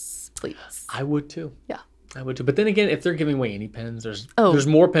yes, please. I would too. Yeah. I would too. But then again, if they're giving away any pens, there's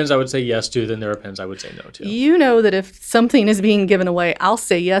more pens I would say yes to than there are pens I would say no to. You know that if something is being given away, I'll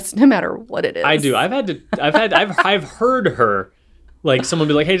say yes no matter what it is. I do. I've heard her, like someone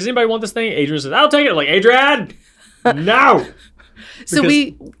be like, "Hey, does anybody want this thing?" Adrianne says, "I'll take it." I'm like, Adrianne, no.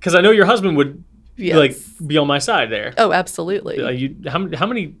 Because I know your husband would be on my side there. Oh, absolutely. How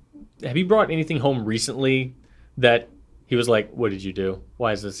many have you brought anything home recently that he was like, "What did you do?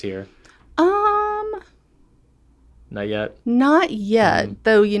 Why is this here?" Not yet.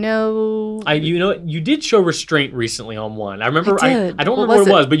 Though you did show restraint recently on one. I remember. I don't remember what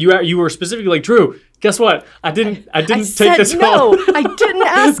it was, but you were specifically like, Drew, guess what? I didn't take this home. No, I didn't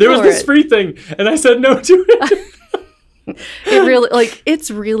ask. There was this free thing, and I said no to it.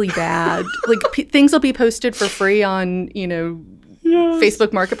 It's really bad. Things will be posted for free on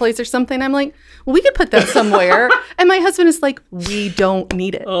Facebook Marketplace or something. I'm like, well, we could put that somewhere. And my husband is like, we don't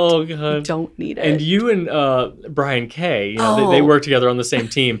need it. Oh, God. We don't need it. And you and Brian Kay, they work together on the same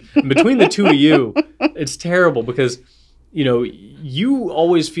team. And between the two of you, it's terrible because, you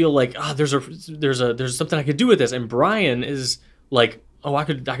always feel like, there's something I could do with this. And Brian is like, oh, I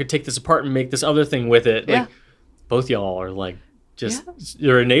could take this apart and make this other thing with it. Yeah. Like, both y'all are like,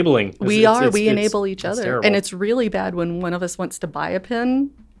 you're enabling. We enable each other. Terrible. And it's really bad when one of us wants to buy a pen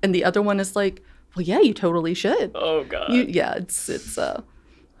and the other one is like, well, yeah, you totally should. Oh, God. It's Oh,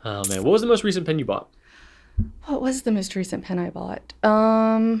 man. What was the most recent pen you bought? What was the most recent pen I bought?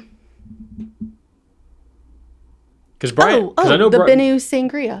 Because Brian... I know the Bennu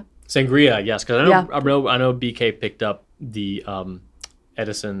Sangria. Sangria, yes. Because I know BK picked up the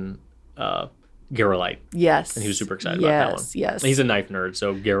Edison... Garolite. Yes. And he was super excited about that one. Yes. And he's a knife nerd,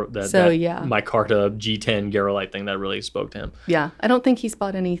 so Micarta G10 Garolite thing, that really spoke to him. Yeah. I don't think he's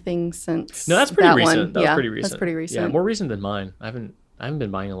bought anything since. No, that's pretty recent. One. That was pretty recent. That's pretty recent. Yeah, more recent than mine. I haven't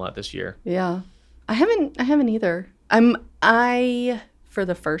been buying a lot this year. Yeah. I haven't either. I for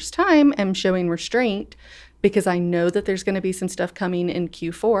the first time am showing restraint because I know that there's going to be some stuff coming in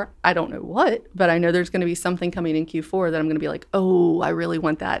Q4. I don't know what, but I know there's going to be something coming in Q4 that I'm going to be like, oh, I really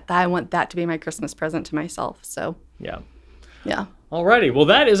want that. I want that to be my Christmas present to myself. So Yeah. Yeah. Alrighty. Well,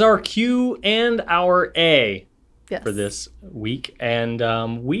 that is our Q and our A Yes. for this week.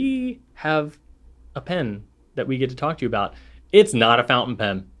 And we have a pen that we get to talk to you about. It's not a fountain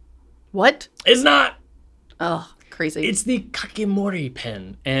pen. What? It's not. Oh, crazy. It's the Kakimori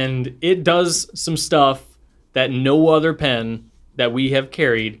pen. And it does some stuff that no other pen that we have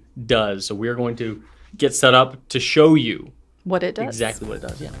carried does. So we're going to get set up to show you what it does. Exactly what it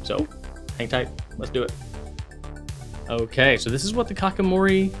does, yeah. So hang tight. Let's do it. Okay, so this is what the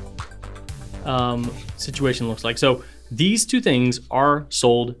Kakimori situation looks like. So these two things are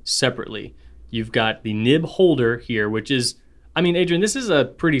sold separately. You've got the nib holder here, which is, I mean, Adrianne, this is a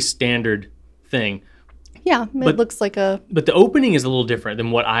pretty standard thing. Yeah, it looks like a... But the opening is a little different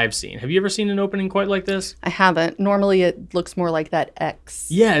than what I've seen. Have you ever seen an opening quite like this? I haven't. Normally it looks more like that X.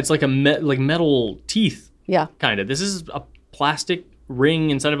 Yeah, it's like like metal teeth. Yeah. Kind of. This is a plastic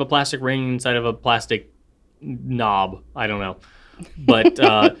ring inside of a plastic ring inside of a plastic knob. I don't know.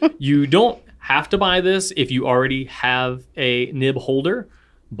 But you don't have to buy this if you already have a nib holder.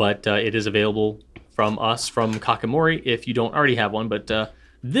 But it is available from us, from Kakimori, if you don't already have one. But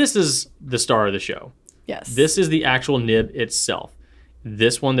this is the star of the show. Yes. This is the actual nib itself.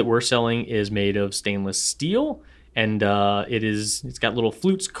 This one that we're selling is made of stainless steel, and it's got little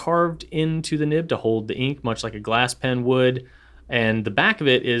flutes carved into the nib to hold the ink, much like a glass pen would. And the back of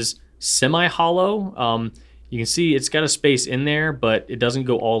it is semi-hollow. You can see it's got a space in there, but it doesn't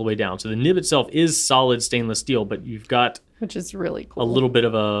go all the way down. So the nib itself is solid stainless steel, but you've got which is really cool. A little bit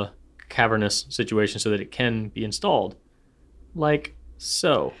of a cavernous situation so that it can be installed, like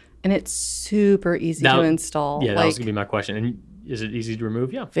so. And it's super easy to install. Yeah, that was going to be my question. And is it easy to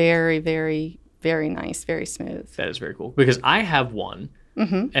remove? Yeah. Very, very, very nice. Very smooth. That is very cool. Because I have one,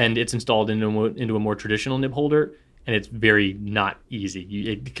 and it's installed into a more traditional nib holder, and it's very not easy.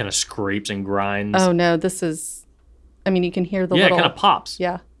 It kind of scrapes and grinds. Oh, no. This is... I mean, you can hear the little... Yeah, it kind of pops.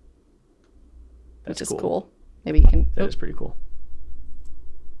 Yeah. That's which is cool. Maybe you can... That is pretty cool.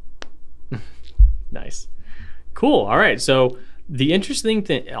 Nice. Cool. All right. So... The interesting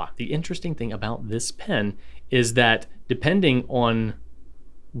thing about this pen is that depending on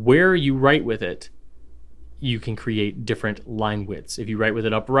where you write with it, you can create different line widths. If you write with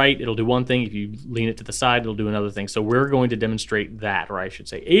it upright, it'll do one thing. If you lean it to the side, it'll do another thing. So we're going to demonstrate that, or I should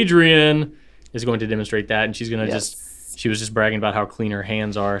say Adrianne is going to demonstrate that, and she's going to she was just bragging about how clean her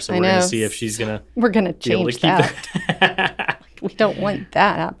hands are, so we're going to see if she's going to We're going to change that. We don't want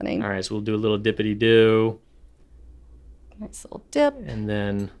that happening. All right, so we'll do a little dippity-do. Nice little dip. And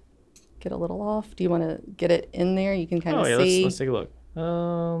then get a little off. Do you want to get it in there? You can kind of see. Let's take a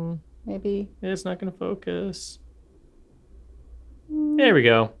look. Maybe. It's not going to focus. There we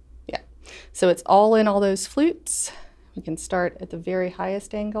go. Yeah. So it's all in all those flutes. We can start at the very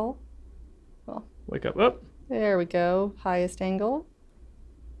highest angle. Well, wake up. Oh. There we go. Highest angle.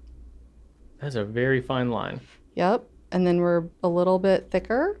 That's a very fine line. Yep. And then we're a little bit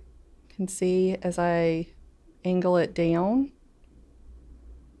thicker. You can see as I angle it down.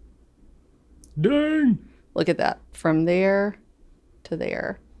 Dang! Look at that. From there to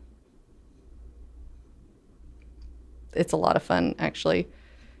there. It's a lot of fun, actually,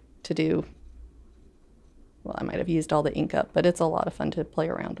 to do. Well, I might have used all the ink up, but it's a lot of fun to play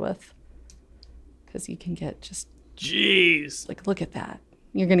around with. Because you can get just... Jeez! Like, look at that.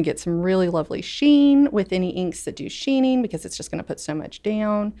 You're going to get some really lovely sheen with any inks that do sheening, because it's just going to put so much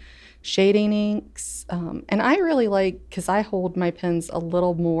down. Shading inks. And I really like, because I hold my pens a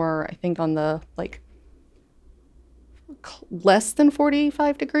little more, I think, on the, like, less than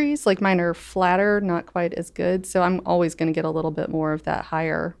 45 degrees. Like, mine are flatter, not quite as good. So I'm always going to get a little bit more of that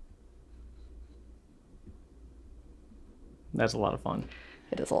higher. That's a lot of fun.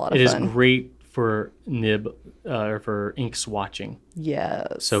 It is a lot of fun. It is great for nib, or for ink swatching.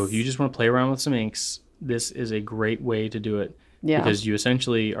 Yes. So if you just want to play around with some inks, this is a great way to do it. Yeah. Because you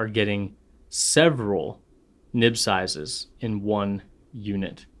essentially are getting several nib sizes in one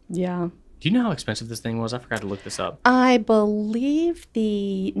unit. Yeah. Do you know how expensive this thing was? I forgot to look this up. I believe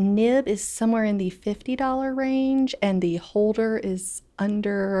the nib is somewhere in the $50 range, and the holder is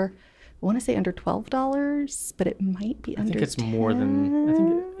under, I want to say under $12, but it might be under. I think it's 10. more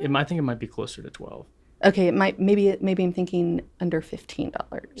than. I think it might be closer to 12. Okay, it might. Maybe I'm thinking under $15.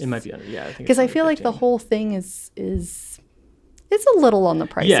 It might be under. Yeah, I think. Because I feel 15. like the whole thing is it's a little on the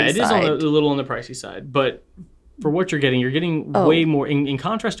pricey side. Yeah, it is a little on the pricey side, but for what you're getting way more. In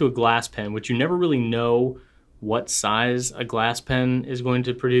contrast to a glass pen, which you never really know what size a glass pen is going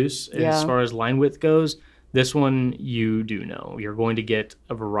to produce as far as line width goes. This one you do know. You're going to get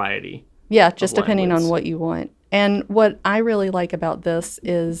a variety. Yeah, just depending on what you want. And what I really like about this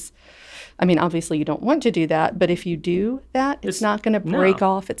is, I mean, obviously you don't want to do that, but if you do that, it's not going to break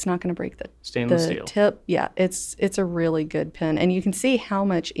off. It's not going to break the stainless steel tip. Yeah, it's a really good pen. And you can see how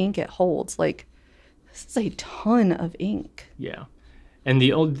much ink it holds. Like, this is a ton of ink. Yeah.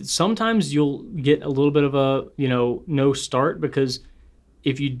 And sometimes you'll get a little bit of a, no start, because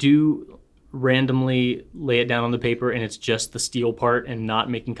if you do randomly lay it down on the paper and it's just the steel part and not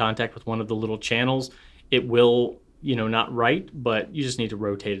making contact with one of the little channels, it will, not write, but you just need to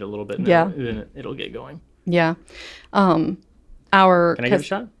rotate it a little bit, and then it'll get going. Yeah. Can I give it a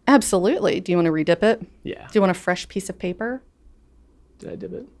shot? Absolutely. Do you want to redip it? Yeah. Do you want a fresh piece of paper? Did I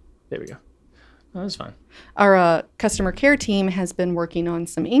dip it? There we go. Oh, that's fine. Our customer care team has been working on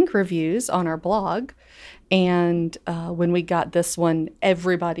some ink reviews on our blog. And when we got this one,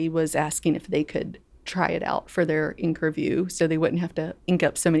 everybody was asking if they could try it out for their ink review so they wouldn't have to ink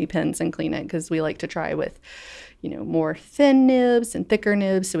up so many pens and clean it, because we like to try with, more thin nibs and thicker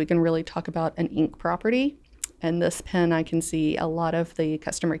nibs so we can really talk about an ink property. And this pen, I can see a lot of the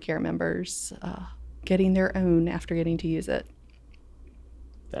customer care members getting their own after getting to use it.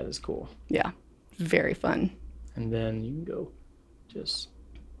 That is cool. Yeah. Very fun. And then you can go just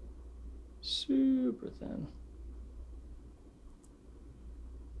super thin.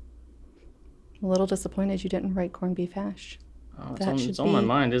 I'm a little disappointed you didn't write corned beef hash. Oh, it's on my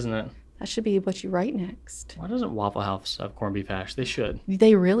mind, isn't it? That should be what you write next. Why doesn't Waffle House have corned beef hash? They should.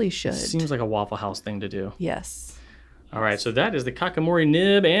 They really should. It seems like a Waffle House thing to do. Yes. All right, so that is the Kakimori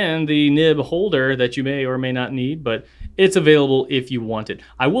nib and the nib holder that you may or may not need, but it's available if you want it.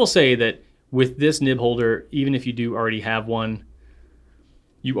 I will say that with this nib holder, even if you do already have one,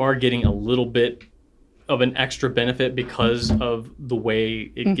 you are getting a little bit of an extra benefit because of the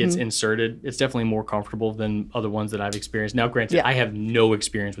way it gets inserted. It's definitely more comfortable than other ones that I've experienced. Now, granted, I have no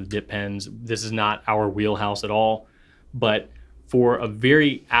experience with dip pens. This is not our wheelhouse at all. But for a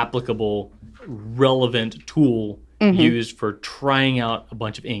very applicable, relevant tool used for trying out a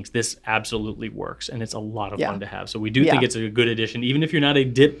bunch of inks, this absolutely works, and it's a lot of fun to have. So we do think it's a good addition. Even if you're not a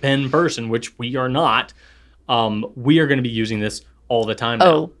dip pen person, which we are not, we are going to be using this all the time now.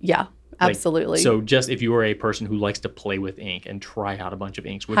 Oh, yeah. Absolutely. So just if you are a person who likes to play with ink and try out a bunch of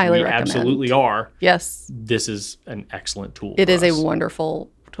inks, which Highly we recommend. Absolutely are, yes, this is an excellent tool. It is a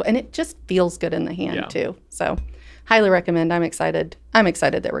wonderful tool, and it just feels good in the hand too. So highly recommend. I'm excited. I'm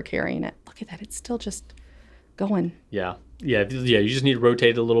excited that we're carrying it. Look at that. It's still just going. Yeah. You just need to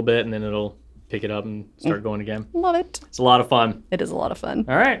rotate it a little bit, and then it'll pick it up and start going again. Love it. It's a lot of fun. It is a lot of fun.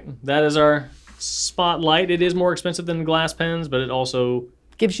 All right. That is our Spotlight. It is more expensive than glass pens, but it also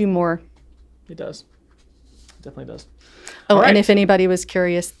gives you more. It does. It definitely does. Oh, and if anybody was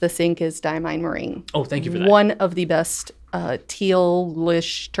curious, this ink is Diamine Marine. Oh, thank you for that. One of the best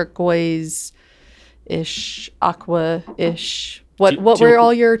tealish, turquoise-ish, aqua-ish. What were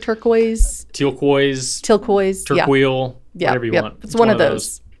all your turquoise? Turquoise, turquoise, whatever you want. It's one of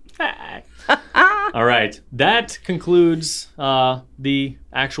those. All right. That concludes the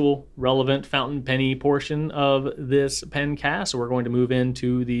actual relevant fountain penny portion of this pen cast. So we're going to move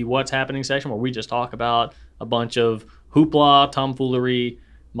into the What's Happening section, where we just talk about a bunch of hoopla, tomfoolery,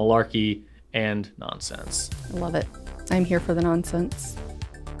 malarkey, and nonsense. I love it. I'm here for the nonsense.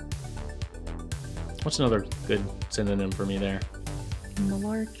 What's another good synonym for me there?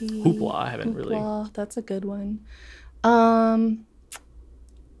 Malarkey. Hoopla. I haven't really. That's a good one.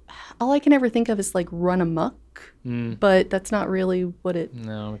 All I can ever think of is like run amok, but that's not really what it.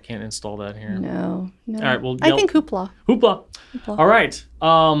 No, we can't install that here. No. All right, well, I think hoopla. Hoopla. All right.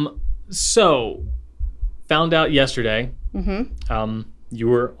 So found out yesterday. You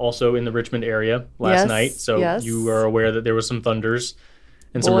were also in the Richmond area last night, so you are aware that there was some thunders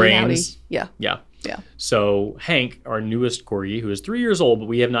and some rains. Howdy. Yeah. So Hank, our newest corgi, who is 3 years old, but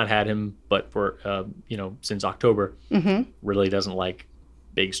we have not had him, but for since October, really doesn't like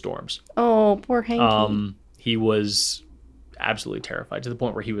big storms. Oh, poor Hanky. He was absolutely terrified to the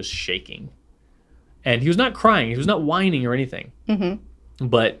point where he was shaking, and he was not crying, he was not whining or anything.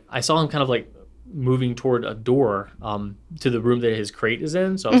 But I saw him kind of like moving toward a door to the room that his crate is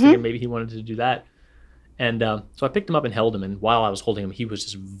in. So I was thinking maybe he wanted to do that, and so I picked him up and held him. And while I was holding him, he was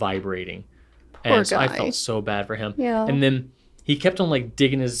just vibrating. Poor so guy. I felt so bad for him. Yeah. And then he kept on like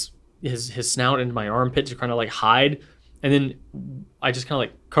digging his snout into my armpit to kind of like hide. And then I just kind of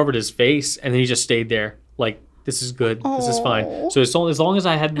like covered his face, and then he just stayed there like, this is good. This is fine. So as long as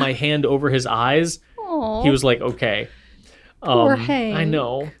I had my hand over his eyes, he was like, okay. Poor Hank. I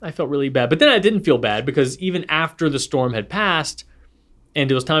know. I felt really bad. But then I didn't feel bad, because even after the storm had passed and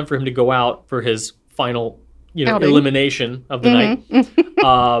it was time for him to go out for his final, elimination of the night,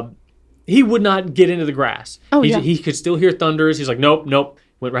 he would not get into the grass. Oh, He could still hear thunders. He's like, nope.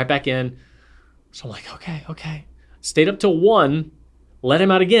 Went right back in. So I'm like, okay. Stayed up till 1, let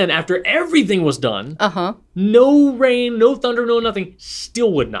him out again after everything was done. No rain, no thunder, no nothing.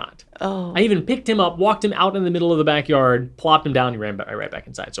 Still would not. Oh. I even picked him up, walked him out in the middle of the backyard, plopped him down, he ran right back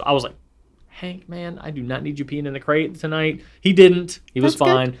inside. So I was like, Hank, man, I do not need you peeing in the crate tonight. He didn't. He was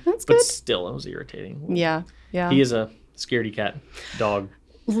fine. That's but good. Still, it was irritating. Yeah. He is a scaredy cat dog.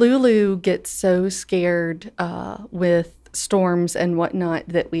 Lulu gets so scared with storms and whatnot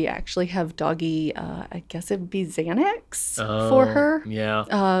that we actually have doggy, I guess it would be Xanax for her.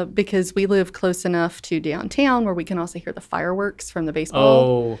 Yeah. Because we live close enough to downtown where we can also hear the fireworks from the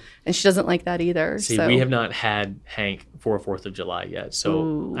baseball. And she doesn't like that either. See, we have not had Hank for 4th of July yet.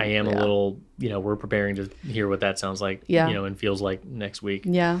 So I am a little, we're preparing to hear what that sounds like, and feels like next week.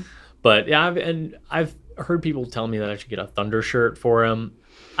 Yeah. But yeah, I've heard people tell me that I should get a Thunder shirt for him.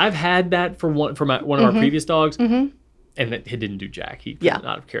 I've had that for one of our previous dogs. And it didn't do jack. He could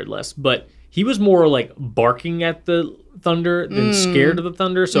not have cared less. But he was more like barking at the thunder than scared of the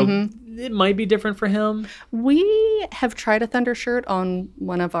thunder. So it might be different for him. We have tried a thunder shirt on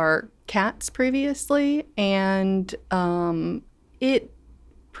one of our cats previously. And it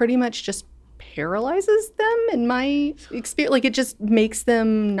pretty much just paralyzes them in my experience. Like it just makes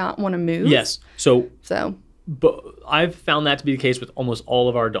them not want to move. Yes. So. But I've found that to be the case with almost all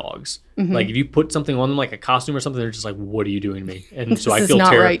of our dogs. Like if you put something on them, like a costume or something, they're just like, "What are you doing to me?" And so I feel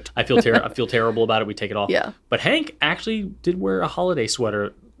terrible. I feel terrible about it. We take it off. Yeah. But Hank actually did wear a holiday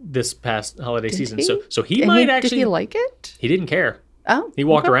sweater this past holiday season, so he might actually. Did he like it? He didn't care. Oh. He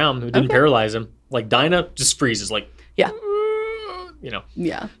walked around. It didn't paralyze him. Like Dinah just freezes. Like yeah.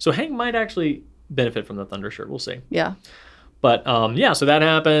 Yeah. So Hank might actually benefit from the Thunder shirt. We'll see. Yeah. But so that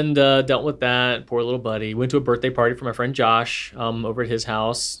happened, dealt with that, poor little buddy. Went to a birthday party for my friend Josh over at his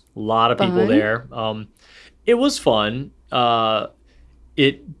house. A lot of people there. It was fun.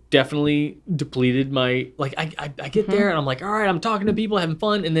 It definitely depleted my, like, I get there and I'm like, all right, I'm talking to people, having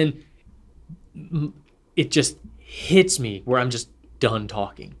fun. And then it just hits me where I'm just done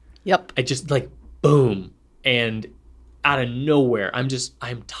talking. Yep. I just like, boom. And out of nowhere, I'm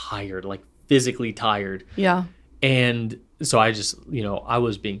tired, like physically tired. Yeah. And so I just, I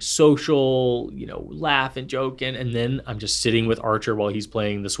was being social, laughing, joking, and then I'm just sitting with Archer while he's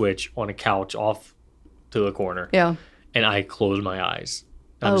playing the Switch on a couch off to the corner. Yeah. And I close my eyes.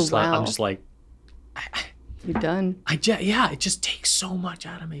 I'm just like, you're done. It just takes so much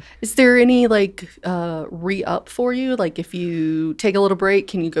out of me. Is there any re-up for you? Like if you take a little break,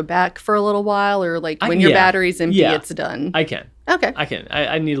 can you go back for a little while, or like when your battery's empty, it's done? I can. Okay. I can.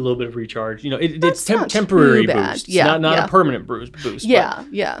 I need a little bit of recharge. It's temporary boost. Yeah, not a permanent boost. Yeah,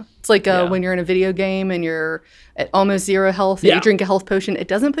 yeah. It's like when you're in a video game and you're at almost 0 health and you drink a health potion, it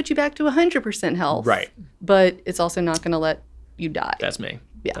doesn't put you back to 100% health. Right. But it's also not going to let you die. That's me.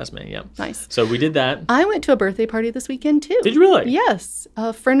 Yeah. That's me, yeah. Nice. So we did that. I went to a birthday party this weekend, too. Did you really? Yes.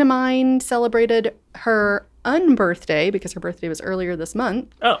 A friend of mine celebrated her unbirthday because her birthday was earlier this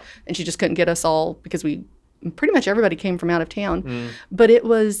month. Oh. And she just couldn't get us all because pretty much everybody came from out of town. But it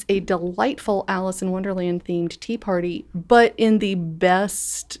was a delightful Alice in Wonderland themed tea party, but in the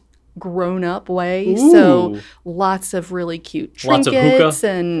best grown-up way. Ooh. So lots of really cute trinkets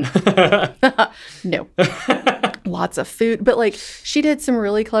and no. Lots of food, but like she did some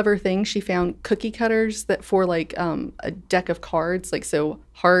really clever things. She found cookie cutters that for like a deck of cards, like so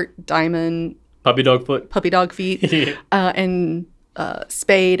heart, diamond, puppy dog feet, and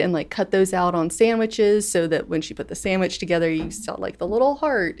spade, and like cut those out on sandwiches so that when she put the sandwich together, you saw like the little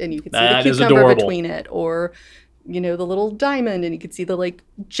heart and you could see the cucumber between it, or the little diamond and you could see the like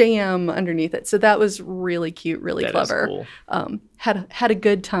jam underneath it. So that was really cute, really clever. Cool. Had a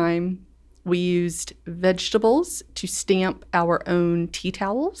good time. We used vegetables to stamp our own tea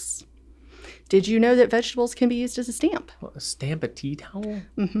towels. Did you know that vegetables can be used as a stamp? Stamp a tea towel?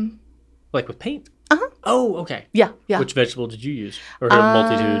 Mm-hmm. Like with paint? Uh-huh. Oh, okay. Yeah. Which vegetable did you use? Or a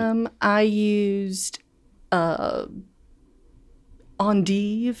multitude? I used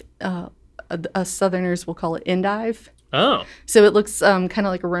endive. Us Southerners will call it endive. Oh. So it looks kind of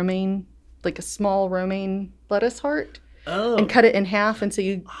like a romaine, like a small romaine lettuce heart. Oh. And cut it in half, and so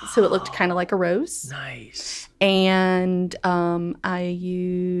it looked kind of like a rose. Nice. And I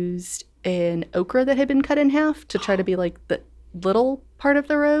used an okra that had been cut in half to try to be like the little part of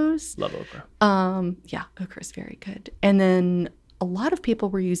the rose. Love okra. Yeah, okra is very good. And then a lot of people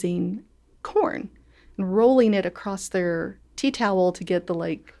were using corn and rolling it across their tea towel to get the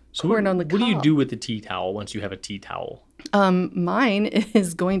corn on the cob. What do you do with the tea towel once you have a tea towel? Mine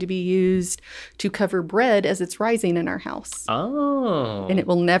is going to be used to cover bread as it's rising in our house. Oh. And it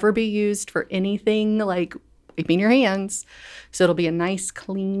will never be used for anything like wiping your hands. So it'll be a nice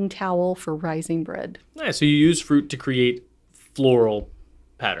clean towel for rising bread. Nice. So you use fruit to create floral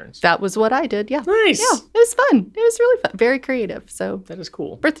patterns. That was what I did. Yeah. Nice. Yeah. It was fun. It was really fun. Very creative. So that is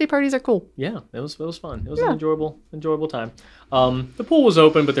cool. Birthday parties are cool. Yeah, it was fun. It was an enjoyable time. The pool was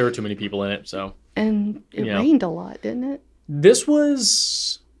open, but there were too many people in it, so. And it rained a lot, didn't it? This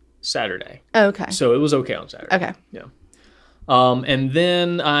was Saturday. Okay. So it was okay on Saturday. Okay. Yeah. And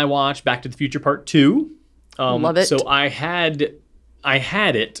then I watched Back to the Future Part 2. Love it. So I had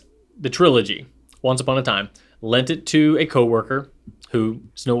it, the trilogy, once upon a time. Lent it to a coworker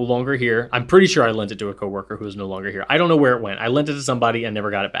who's no longer here. I'm pretty sure I lent it to a coworker who is no longer here. I don't know where it went. I lent it to somebody and never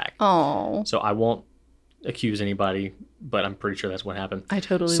got it back. Oh. So I won't accuse anybody, but I'm pretty sure that's what happened. I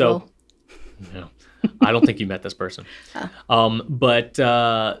totally will. No, I don't think you met this person. So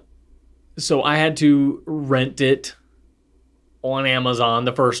I had to rent it on Amazon,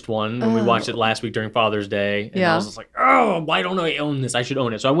 the first one, when we watched it last week during Father's Day. And I was just like, oh, why don't I own this? I should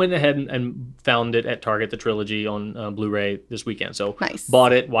own it. So I went ahead and found it at Target, the trilogy on Blu-ray this weekend. So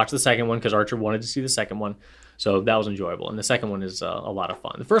bought it, watched the second one because Archer wanted to see the second one. So that was enjoyable. And the second one is a lot of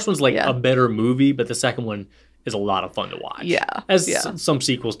fun. The first one's like a better movie, but the second one is a lot of fun to watch. Yeah. Some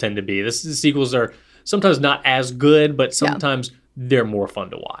sequels tend to be. The sequels are sometimes not as good, but sometimes they're more fun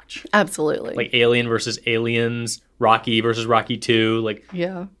to watch. Absolutely. Like Alien versus Aliens, Rocky versus Rocky 2. Like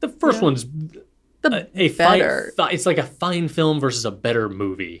the first one's a better. It's like a fine film versus a better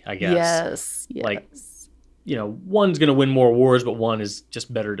movie, I guess. Yes. Like, one's going to win more awards, but one is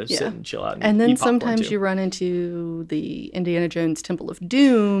just better to sit and chill out. And then sometimes you run into the Indiana Jones Temple of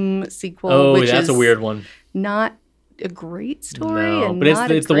Doom sequel, which that's a weird one. Not a great story. No, but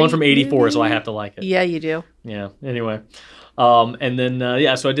it's the one from 1984, so I have to like it. Yeah, you do. Yeah. Anyway. And then,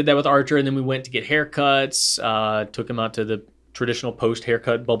 so I did that with Archer, and then we went to get haircuts, took him out to the traditional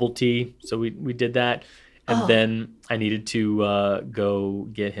post-haircut bubble tea. So we did that. And then I needed to go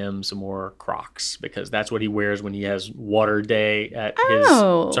get him some more Crocs because that's what he wears when he has water day at his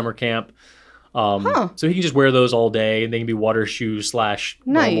summer camp. So he can just wear those all day, and they can be water shoes /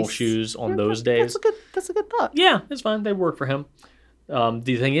 normal shoes on those days. That's a good thought. Yeah, it's fine. They work for him.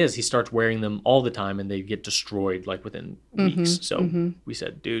 The thing is, he starts wearing them all the time, and they get destroyed like within weeks. So we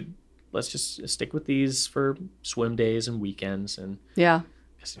said, dude, let's just stick with these for swim days and weekends. And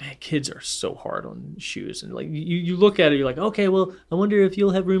because man, kids are so hard on shoes, and like you look at it, you're like, okay, well, I wonder if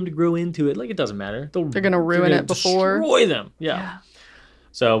you'll have room to grow into it. Like it doesn't matter. They're gonna ruin it before destroy them. Yeah.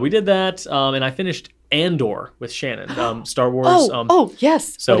 So we did that, and I finished Andor with Shannon, Star Wars.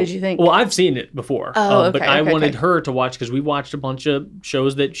 Yes. So, what did you think? Well, I've seen it before, but I wanted okay. her to watch because we watched a bunch of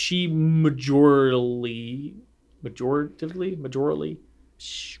shows that she majorly.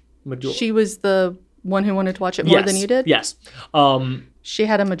 She was the one who wanted to watch it more than you did? Yes. She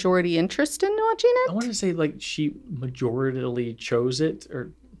had a majority interest in watching it? I want to say like she majorly chose it,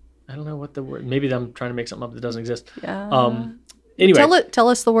 or I don't know what the word. Maybe I'm trying to make something up that doesn't exist. Yeah. Anyway, tell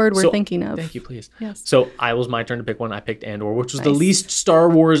us the word we're thinking of. Thank you, please. Yes. So it was my turn to pick one. I picked Andor, which was the least Star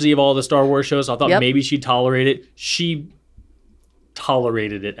Warsy of all the Star Wars shows. So I thought maybe she'd tolerate it. She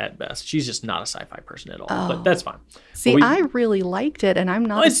tolerated it at best. She's just not a sci-fi person at all, but that's fine. See, I really liked it, and I'm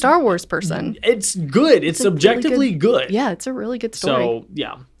not a Star Wars person. It's good. It's objectively really good. Yeah, it's a really good story.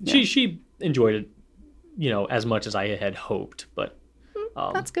 So she enjoyed it, as much as I had hoped. But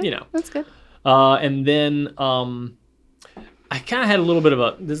that's good. That's good. And then I kind of had a little bit of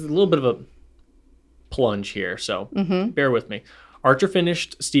a plunge here, so bear with me. Archer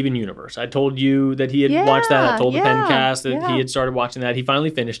finished Steven Universe. I told you that he had watched that. I told the Pencast that he had started watching that. He finally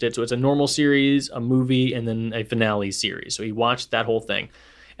finished it. So it's a normal series, a movie, and then a finale series. So he watched that whole thing.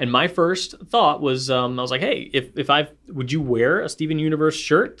 And my first thought was, I was like, hey, would you wear a Steven Universe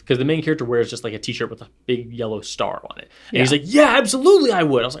shirt? Because the main character wears just like a t-shirt with a big yellow star on it. And he's like, yeah, absolutely I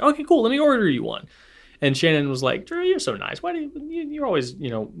would. I was like, okay, cool. Let me order you one. And Shannon was like, Drew, you're so nice. Why do you're always,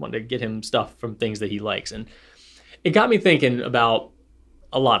 want to get him stuff from things that he likes? And it got me thinking about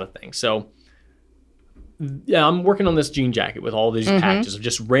a lot of things. So, I'm working on this jean jacket with all these patches of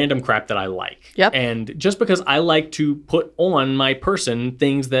just random crap that I like. Yep. And just because I like to put on my person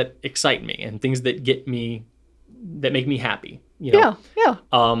things that excite me and things that make me happy.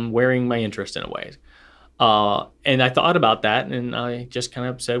 Wearing my interest in a way. And I thought about that, and I just kind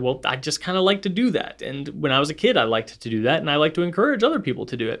of said, well, I just kind of like to do that. And when I was a kid, I liked to do that, and I like to encourage other people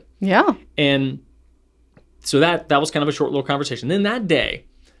to do it. Yeah. And so that was kind of a short little conversation. Then that day,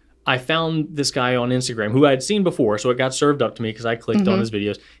 I found this guy on Instagram who I had seen before, so it got served up to me because I clicked on his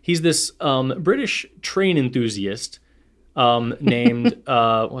videos. He's this British train enthusiast named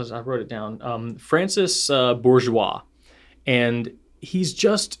I wrote it down, Francis Bourgeois, and he's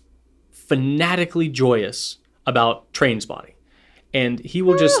just fanatically joyous about train spotting, and he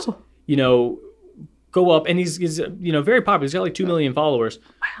will just go up, and he's very popular. He's got like 2 million followers,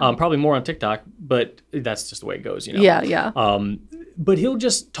 probably more on TikTok, but that's just the way it goes, Yeah. But he'll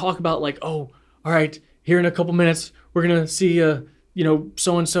just talk about like, oh, all right, here in a couple minutes we're gonna see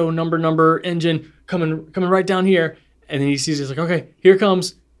so and so number engine coming right down here, and then he sees, he's like, okay, here it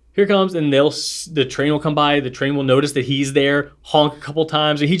comes, and the train will come by. The train will notice that he's there, honk a couple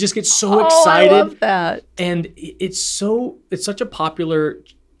times, and he just gets so excited. I love that. And it's such a popular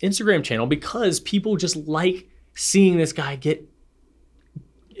Instagram channel because people just like seeing this guy get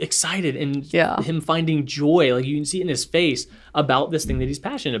excited and him finding joy. Like you can see it in his face about this thing that he's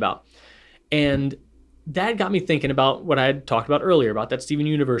passionate about. And that got me thinking about what I had talked about earlier about that Steven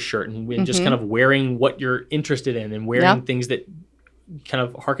Universe shirt and just kind of wearing what you're interested in and wearing things that kind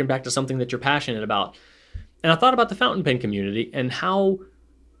of harken back to something that you're passionate about. And I thought about the fountain pen community and how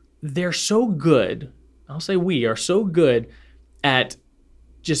they're so good. I'll say we are so good at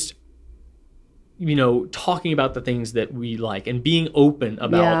just, talking about the things that we like and being open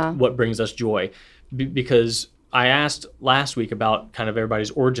about what brings us joy. Because I asked last week about kind of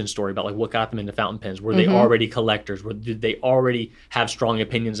everybody's origin story about like what got them into fountain pens. Were they already collectors? Did they already have strong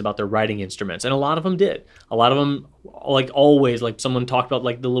opinions about their writing instruments? And a lot of them did. A lot of them, like always, like someone talked about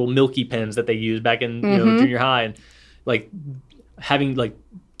like the little Milky pens that they used back in junior high, and like having like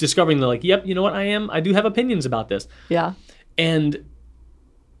discovering the like, yep, you know what, I do have opinions about this. Yeah. And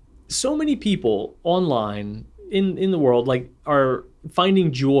so many people online in the world like are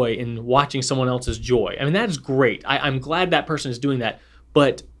finding joy in watching someone else's joy. I mean, that is great. I'm glad that person is doing that,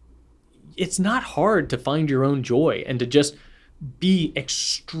 but it's not hard to find your own joy and to just be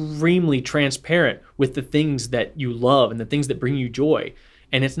extremely transparent with the things that you love and the things that bring you joy.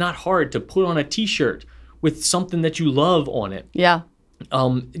 And it's not hard to put on a t-shirt with something that you love on it. Yeah.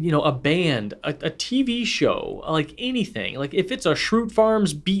 A band, a TV show, like anything. Like if it's a Schrute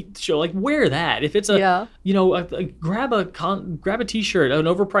Farms beat show, like wear that. If it's grab a t-shirt, an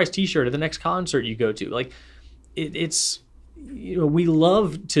overpriced t-shirt at the next concert you go to. Like it's we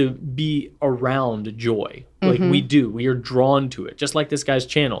love to be around joy. Like we do. We are drawn to it, just like this guy's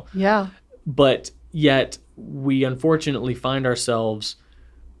channel. Yeah. But yet we unfortunately find ourselves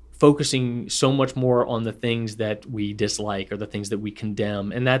focusing so much more on the things that we dislike or the things that we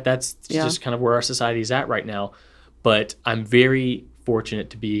condemn. And that's just kind of where our society is at right now. But I'm very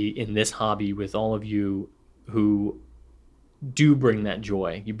fortunate to be in this hobby with all of you who do bring that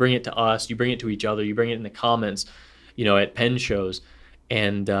joy. You bring it to us, you bring it to each other, you bring it in the comments, at pen shows.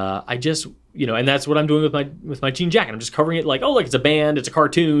 And I just, and that's what I'm doing with my jean jacket. I'm just covering it like, oh, look, it's a band, it's a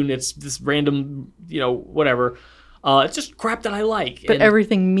cartoon, it's this random, whatever. It's just crap that I like. But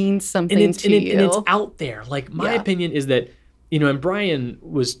everything means something to you. And it's out there. Like, my opinion is that, and Brian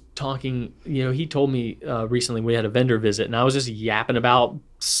was talking, he told me recently we had a vendor visit, and I was just yapping about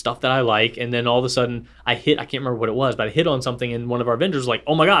stuff that I like. And then all of a sudden, I can't remember what it was, but I hit on something, and one of our vendors was like,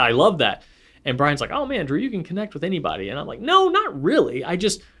 oh my God, I love that. And Brian's like, oh man, Drew, you can connect with anybody. And I'm like, no, not really.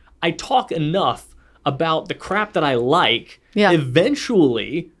 I talk enough about the crap that I like. Yeah.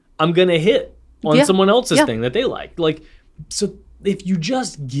 Eventually, I'm going to hit on someone else's thing that they like. Like, so if you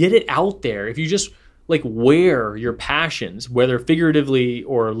just get it out there, if you just like wear your passions, whether figuratively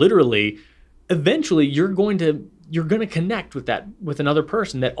or literally, eventually you're going to connect with another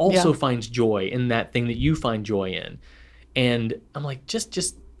person that also finds joy in that thing that you find joy in. And I'm like,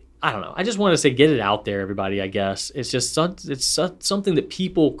 just I don't know. I just want to say, get it out there, everybody. I guess it's just something that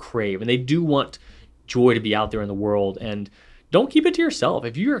people crave, and they do want joy to be out there in the world. And don't keep it to yourself.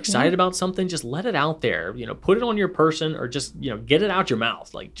 If you're excited about something, just let it out there. Put it on your person, or just, get it out your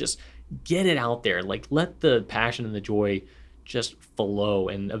mouth. Like, just get it out there. Like, let the passion and the joy just flow.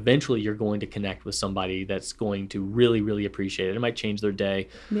 And eventually you're going to connect with somebody that's going to really, really appreciate it. It might change their day.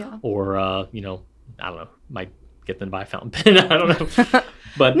 Yeah. Or, I don't know, might get them to buy a fountain pen. I don't know.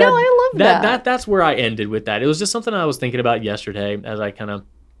 But no, I love that. That's where I ended with that. It was just something I was thinking about yesterday as I kind of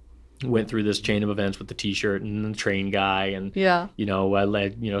went through this chain of events with the t-shirt and the train guy, and I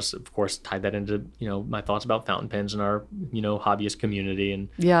led, of course, tied that into my thoughts about fountain pens and our hobbyist community.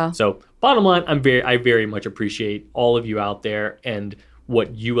 And so bottom line, I very much appreciate all of you out there and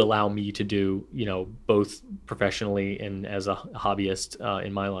what you allow me to do, both professionally and as a hobbyist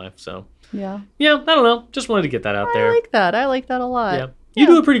in my life. So I don't know, just wanted to get that out there. I like that a lot. You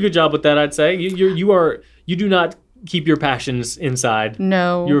do a pretty good job with that, I'd say. You do not keep your passions inside.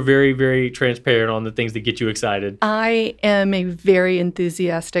 No. You're very, very transparent on the things that get you excited. I am a very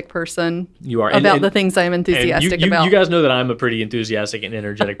enthusiastic person. You are. About the things I'm enthusiastic about. You guys know that I'm a pretty enthusiastic and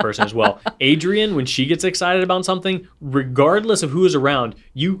energetic person as well. Adrianne, when she gets excited about something, regardless of who is around,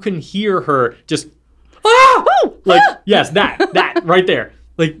 you can hear her just, like, yes, that right there.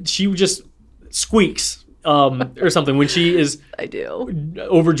 Like, she just squeaks. Or something when she is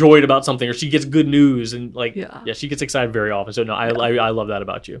overjoyed about something, or she gets good news, and she gets excited very often. So no, I love that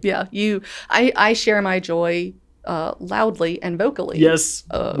about you. Yeah, I share my joy loudly and vocally. Yes,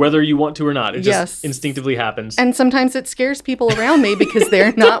 whether you want to or not, it just instinctively happens. And sometimes it scares people around me because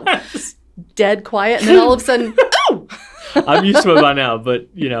they're not dead quiet, and then all of a sudden, oh! I'm used to it by now, but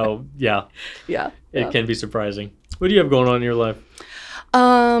it can be surprising. What do you have going on in your life?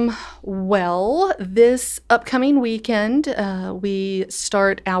 Well, this upcoming weekend, we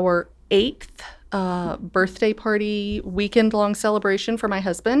start our 8th birthday party weekend-long celebration for my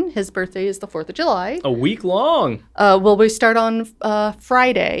husband. His birthday is the 4th of July. A week long? Well, we start on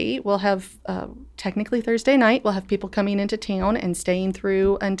Friday. We'll have, technically Thursday night, we'll have people coming into town and staying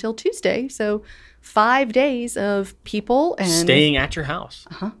through until Tuesday. So 5 days of people. And staying at your house?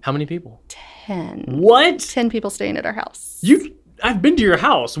 Uh-huh. How many people? 10. What? 10 people staying at our house. I've been to your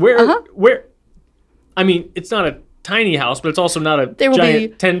house. Where? I mean, it's not a tiny house, but it's also not a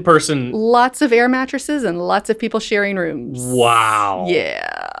giant 10-person. Lots of air mattresses and lots of people sharing rooms. Wow.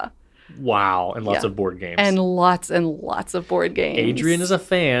 Yeah. Wow. And lots of board games. And lots of board games. Adrianne is a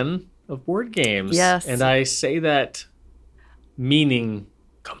fan of board games. Yes. And I say that meaning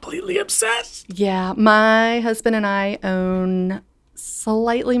completely obsessed. Yeah. My husband and I own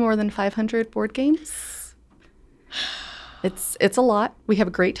slightly more than 500 board games. It's a lot. We have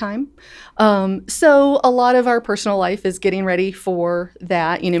a great time. So a lot of our personal life is getting ready for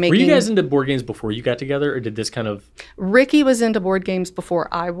that. Were you guys into board games before you got together, or did this kind of? Ricky was into board games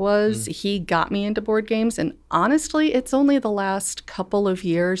before I was. He got me into board games, and honestly, it's only the last couple of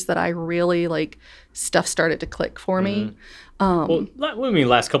years that I really stuff started to click for me. Well, what do you mean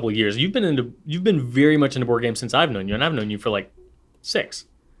last couple of years? You've been very much into board games since I've known you, and I've known you for 6.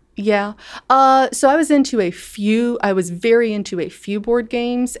 Yeah. So I was very into a few board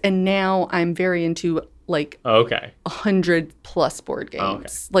games, and now I'm very into 100+ board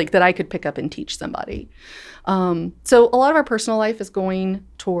games, that I could pick up and teach somebody. So a lot of our personal life is going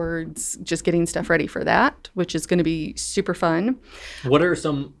towards just getting stuff ready for that, which is going to be super fun. What are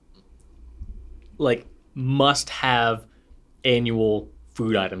some must-have annual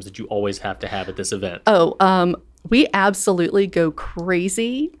food items that you always have to have at this event? We absolutely go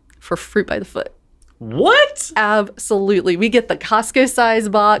crazy for fruit by the foot. What? Absolutely. We get the Costco size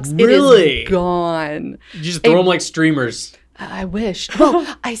box. Really? It is gone. You just throw them like streamers. I wish. Well,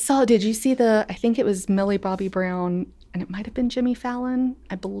 did you see I think it was Millie Bobby Brown, and it might have been Jimmy Fallon.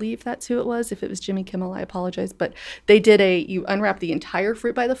 I believe that's who it was. If it was Jimmy Kimmel, I apologize. But they did you unwrap the entire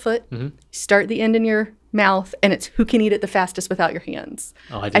fruit by the foot, start the end in your mouth, and it's who can eat it the fastest without your hands.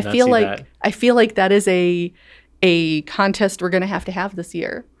 Oh, I did not see that. I feel like that is a contest we're going to have this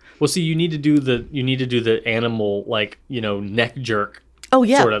year. Well, see, you need to do the animal neck jerk. Oh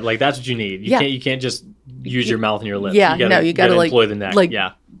yeah, sort of that's what you need. You can't just use your mouth and your lips. Yeah, you gotta employ the neck. Like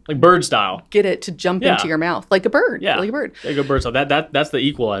bird style. Get it to jump into your mouth like a bird. Yeah, like a bird. Like a bird style. That's the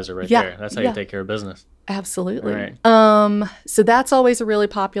equalizer right there. That's how you take care of business. Absolutely. All right. So that's always a really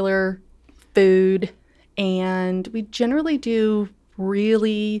popular food, and we generally do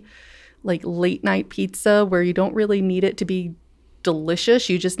really late night pizza where you don't really need it to be delicious.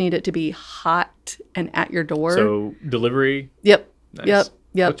 You just need it to be hot and at your door. So delivery? Yep. Nice.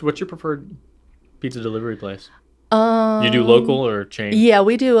 Yep. What's your preferred pizza delivery place? You do local or chain? Yeah,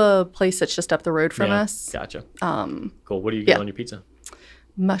 we do a place that's just up the road from us. Gotcha. Cool. What do you get on your pizza?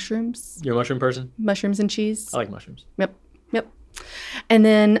 Mushrooms. You're a mushroom person? Mushrooms and cheese. I like mushrooms. Yep. And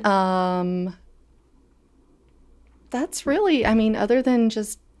then that's really, other than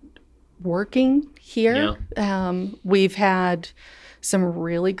just working here, we've had some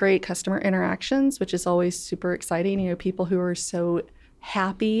really great customer interactions, which is always super exciting. People who are so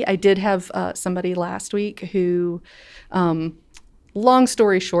happy. I did have somebody last week who, long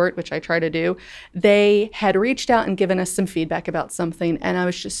story short, which I try to do, they had reached out and given us some feedback about something, and I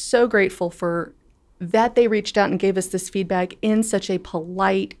was just so grateful for that they reached out and gave us this feedback in such a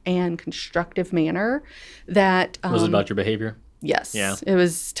polite and constructive manner that... was it about your behavior? Yes. Yeah. It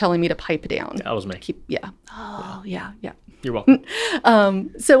was telling me to pipe down. That was me. Yeah. You're welcome.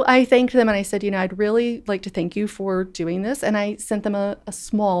 So I thanked them and I said, I'd really like to thank you for doing this. And I sent them a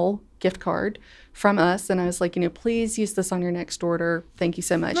small gift card from us. And I was like, please use this on your next order. Thank you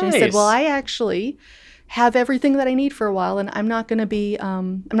so much. Nice. And he said, well, I actually have everything that I need for a while, and I'm not going to be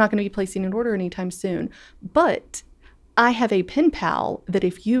placing an order anytime soon. But I have a pen pal that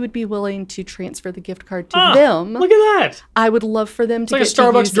if you would be willing to transfer the gift card to them, look at that. I would love for them to get It's like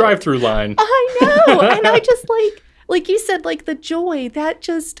a Starbucks drive-through line. I know. And I just like you said, like the joy, that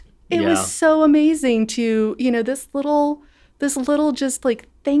just, it was so amazing to, this little just like,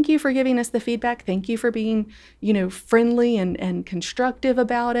 thank you for giving us the feedback. Thank you for being, friendly and constructive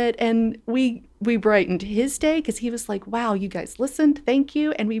about it. And we brightened his day because he was like, wow, you guys listened. Thank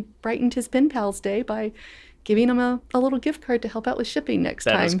you. And we brightened his pen pal's day by giving him a little gift card to help out with shipping next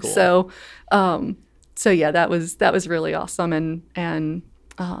time. Is cool. So yeah, that was really awesome. And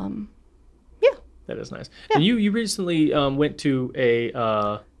yeah. That is nice. Yeah. And you recently went to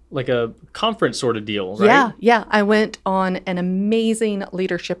a conference sort of deal, right? Yeah. I went on an amazing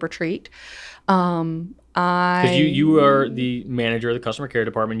leadership retreat. Because you are the manager of the customer care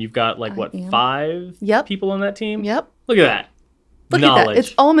department. You've got 5 people on that team? Yep. Look at that. Look at that.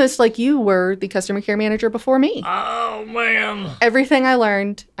 It's almost like you were the customer care manager before me. Oh, man. Everything I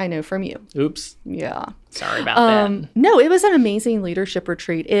learned, I know from you. Oops. Yeah. Sorry about that. No, it was an amazing leadership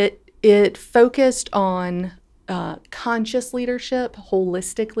retreat. It focused on conscious leadership,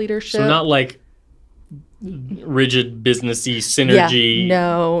 holistic leadership. So not like rigid businessy synergy.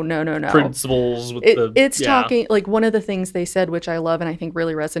 No. Principles. It's talking, like one of the things they said, which I love and I think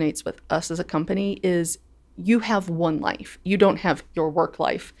really resonates with us as a company, is you have one life. You don't have your work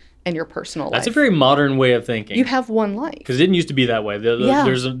life and your personal life. That's a very modern way of thinking. You have one life. Because it didn't used to be that way.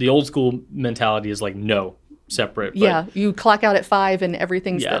 There's the old school mentality is like, no, separate. But you clock out at 5 and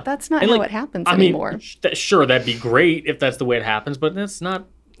everything's that's not how it happens anymore. Sure, that'd be great if that's the way it happens, but that's not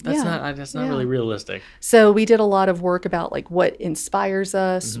really realistic. So we did a lot of work about like what inspires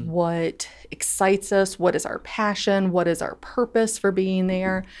us, what excites us, what is our passion, what is our purpose for being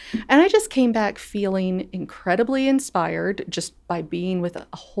there. And I just came back feeling incredibly inspired just by being with a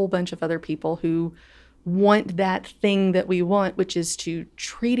whole bunch of other people who want that thing that we want, which is to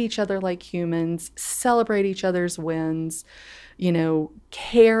treat each other like humans, celebrate each other's wins,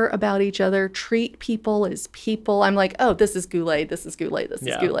 care about each other, treat people as people. I'm like, oh, this is Goulet, this is Goulet, this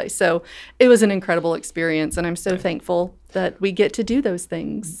is Goulet. So it was an incredible experience, and I'm so thankful that we get to do those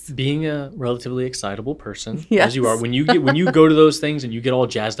things. Being a relatively excitable person, as you are, when you go to those things and you get all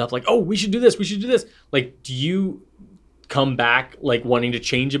jazzed up, like, oh, we should do this, like, do you come back like wanting to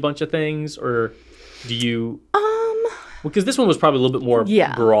change a bunch of things, or do you because this one was probably a little bit more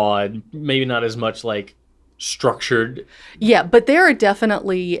broad, maybe not as much like structured. Yeah, but there are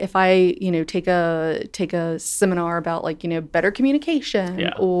definitely, if I, take a seminar about like, better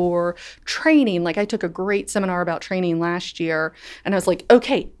communication or training, like I took a great seminar about training last year, and I was like,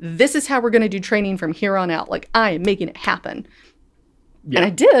 okay, this is how we're going to do training from here on out. Like, I am making it happen. Yeah. And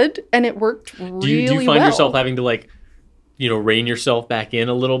I did, and it worked really well. Do you find yourself having to like, rein yourself back in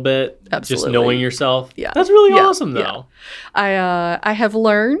a little bit? Absolutely. Just knowing yourself? Yeah. That's really awesome though. Yeah. I have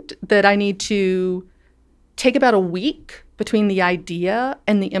learned that I need to take about a week between the idea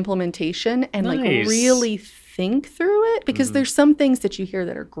and the implementation and like really think through it, because there's some things that you hear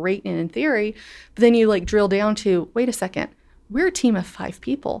that are great and in theory, but then you like drill down to, wait a second, we're a team of 5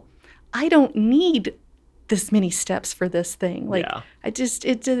 people. I don't need this many steps for this thing. Like it's,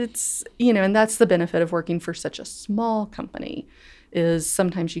 and that's the benefit of working for such a small company, is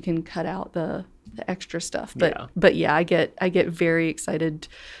sometimes you can cut out the extra stuff. But I get very excited.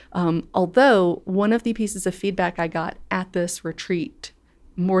 Although one of the pieces of feedback I got at this retreat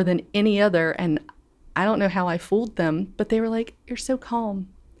more than any other, and I don't know how I fooled them, but they were like, you're so calm.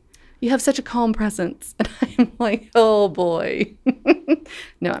 You have such a calm presence. And I'm like, oh boy.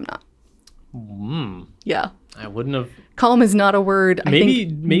 No, I'm not. Yeah. I wouldn't have. Calm is not a word.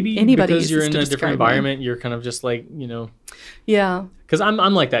 Maybe anybody because you're in a different environment, you're kind of just like, Yeah. Because I'm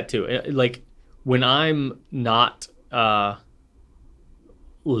like that too. Like when I'm not in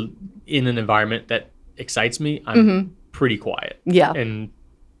an environment that excites me, I'm pretty quiet. Yeah. And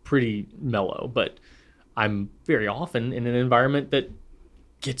pretty mellow. But I'm very often in an environment that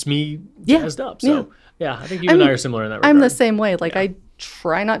gets me jazzed up. So I think you and I are similar in that regard. I'm the same way. Like I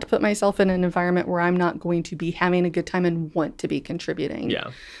try not to put myself in an environment where I'm not going to be having a good time and want to be contributing. Yeah.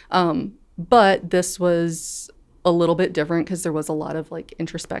 But this was a little bit different because there was a lot of like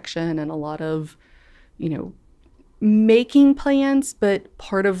introspection and a lot of, making plans. But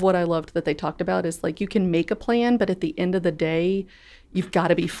part of what I loved that they talked about is like, you can make a plan, but at the end of the day, you've got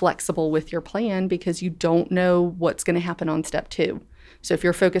to be flexible with your plan because you don't know what's going to happen on step 2. So if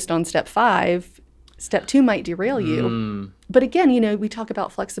you're focused on step 5, step 2 might derail you. But again, we talk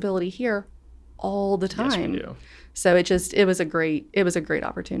about flexibility here all the time. Yes, we do. So it was a great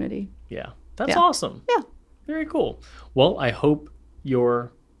opportunity. Yeah. That's awesome. Yeah. Very cool. Well, I hope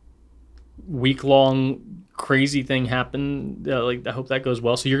your week-long crazy thing happened. I hope that goes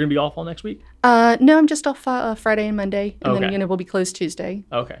well. So you're going to be off all next week? No, I'm just off Friday and Monday, and Okay. then we'll be closed Tuesday.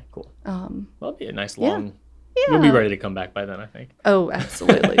 Okay, cool. Well, it'll be a nice long... Yeah. You'll be ready to come back by then, I think. Oh,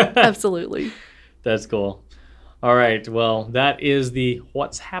 absolutely. Absolutely. That's cool. All right. Well, that is the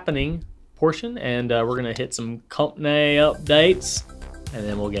what's happening portion, and we're going to hit some company updates, and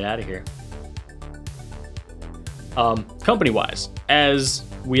then we'll get out of here. Company-wise, as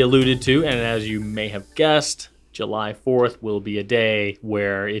we alluded to, and as you may have guessed, July 4th will be a day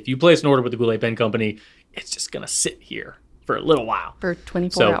where if you place an order with the Goulet Pen Company, it's just going to sit here for a little while. For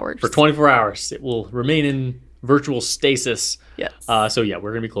 24 hours. For 24 hours. It will remain in virtual stasis. Yes. So yeah,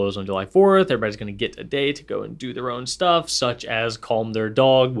 we're going to be closed on July 4th. Everybody's going to get a day to go and do their own stuff, such as calm their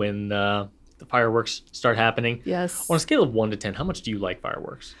dog when the fireworks start happening. Yes. On a scale of 1 to 10, how much do you like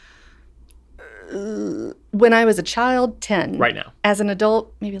fireworks? When I was a child, 10. Right now. As an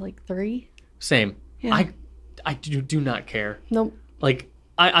adult, maybe like 3. Same. Yeah. I do not care. Nope. Like,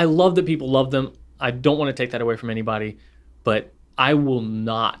 I love that people love them. I don't want to take that away from anybody, but I will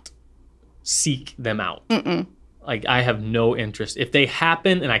not seek them out. Mm-mm. Like, I have no interest. If they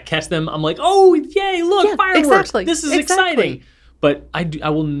happen and I catch them, I'm like, oh, yay, look, fireworks. Exactly. This is exciting. But I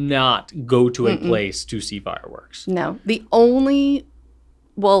will not go to a place to see fireworks. No. The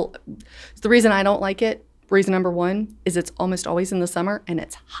reason I don't like it, reason number 1, is it's almost always in the summer and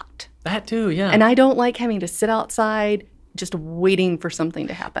it's hot. That too, yeah. And I don't like having to sit outside just waiting for something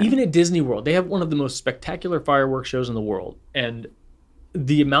to happen. Even at Disney World, they have one of the most spectacular fireworks shows in the world. And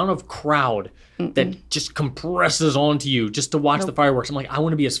the amount of crowd that just compresses onto you just to watch the fireworks, I'm like, I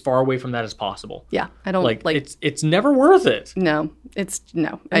want to be as far away from that as possible. Yeah, I don't like it's never worth it. No, I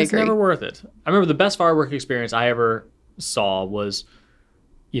agree. It's never worth it. I remember the best firework experience I ever saw was,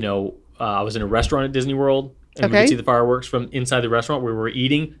 I was in a restaurant at Disney World, and we could see the fireworks from inside the restaurant where we were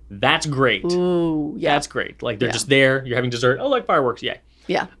eating. That's great. Ooh, yeah. That's great. Like, they're just there. You're having dessert. Oh, like fireworks. Yay.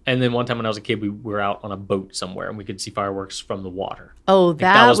 Yeah. And then one time when I was a kid, we were out on a boat somewhere, and we could see fireworks from the water. Oh,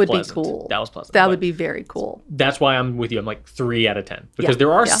 that would pleasant. be cool. That was pleasant. That would be very cool. That's why I'm with you. I'm like 3 out of 10. Because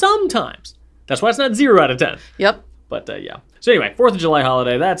there are some times. That's why it's not 0 out of 10. Yep. But yeah. So anyway, 4th of July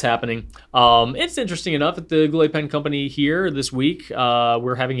holiday, that's happening. It's interesting enough at the Goulet Pen Company here this week.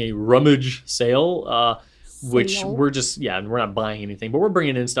 We're having a rummage sale, which we're we're not buying anything, but we're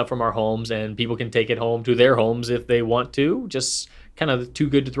bringing in stuff from our homes, and people can take it home to their homes if they want to. Just kind of too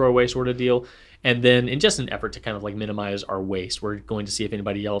good to throw away sort of deal. And then in just an effort to kind of like minimize our waste, we're going to see if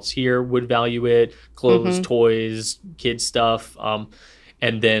anybody else here would value it, clothes, toys, kids stuff.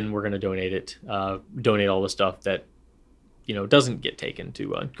 And then we're going to donate all the stuff that doesn't get taken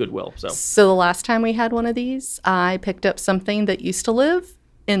to Goodwill. So the last time we had one of these, I picked up something that used to live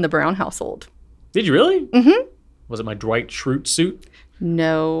in the Brown household. Did you really? Mm-hmm. Was it my Dwight Schrute suit?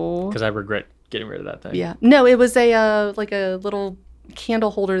 No. Because I regret getting rid of that thing. Yeah. No, it was a little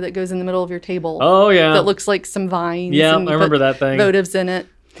candle holder that goes in the middle of your table. Oh, yeah. That looks like some vines. Yeah, and I remember that thing. Votives in it.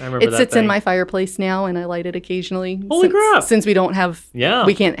 I remember that It sits thing. in my fireplace now, and I light it occasionally. Holy crap. Since we don't have,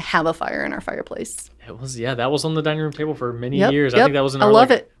 we can't have a fire in our fireplace. That was on the dining room table for many Yep, years. I yep. think that was in I our,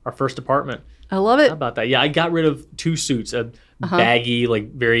 love it. our first apartment. I love it. How about that? Yeah, I got rid of 2 suits, baggy,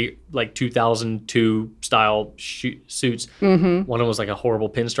 very 2002 style suits. Mm-hmm. One of them was like a horrible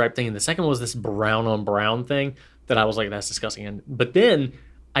pinstripe thing, and the second one was this brown on brown thing that I was like, that's disgusting. But then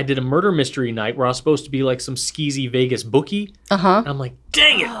I did a murder mystery night where I was supposed to be like some skeezy Vegas bookie. And I'm like,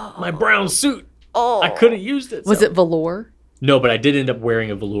 dang it, my brown suit. I could have used it. Was it velour? No, but I did end up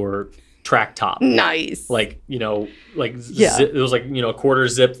wearing a velour track top. Nice. It was like, a quarter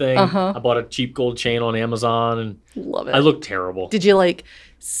zip thing. I bought a cheap gold chain on Amazon, and love it. I looked terrible. Did you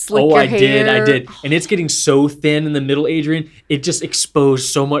slick your hair? I did. And it's getting so thin in the middle, Adrian. It just exposed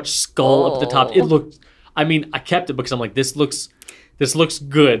so much skull up at the top. It looked, I kept it because I'm like, this looks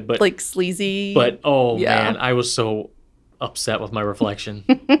good, but like sleazy. But man, I was so upset with my reflection.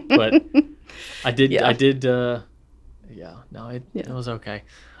 But I did. It was okay.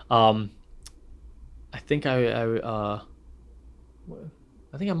 I think I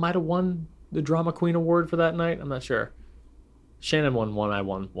might have won the Drama Queen award for that night. I'm not sure. Shannon won one. I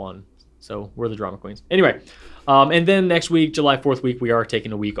won one. So we're the Drama Queens. Anyway, and then next week, July 4th week, we are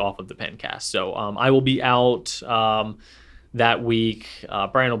taking a week off of the Pencast. So I will be out that week.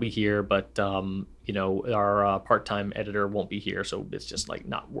 Brian will be here, but our part-time editor won't be here, so it's just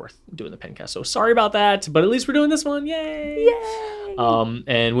not worth doing the Pencast. So sorry about that, but at least we're doing this one. Yay! Yay!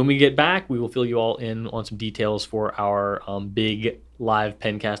 And when we get back, we will fill you all in on some details for our big live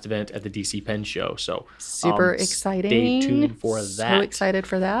Pencast event at the DC Pen Show. So super exciting. Stay tuned for that. So excited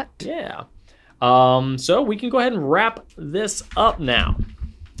for that. Yeah. So we can go ahead and wrap this up now.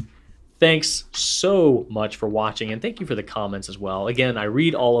 Thanks so much for watching, and thank you for the comments as well. Again, I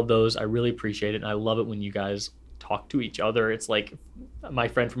read all of those. I really appreciate it, and I love it when you guys talk to each other. It's like my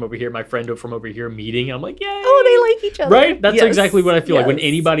friend from over here, my friend from over here meeting. I'm like, yay! Oh, they like each other. Right? That's exactly what I feel like. When Yes.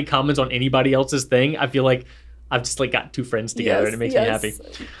 anybody comments on anybody else's thing, I feel like I've just like got two friends together, and it makes me happy.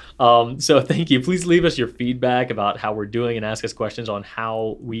 So thank you. Please leave us your feedback about how we're doing and ask us questions on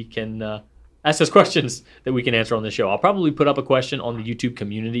how we can ask us questions that we can answer on the show. I'll probably put up a question on the YouTube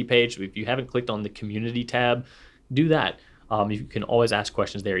community page. So if you haven't clicked on the community tab, do that. You can always ask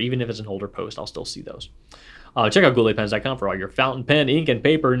questions there. Even if it's an older post, I'll still see those. Check out gouletpens.com for all your fountain pen, ink, and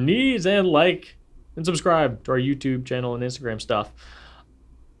paper needs, and like and subscribe to our YouTube channel and Instagram stuff.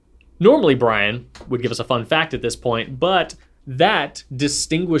 Normally, Brian would give us a fun fact at this point, but that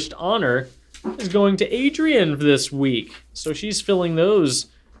distinguished honor is going to Adrianne this week. So she's filling those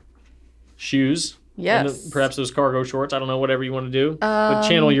shoes. Yes. And perhaps those cargo shorts. I don't know, whatever you want to do. But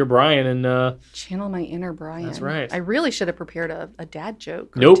channel your Brian and... channel my inner Brian. That's right. I really should have prepared a dad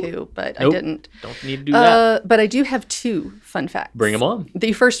joke or Nope. two, but Nope. I didn't. Don't need to do that. But I do have two fun facts. Bring them on.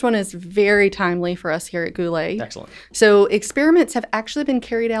 The first one is very timely for us here at Goulet. Excellent. So experiments have actually been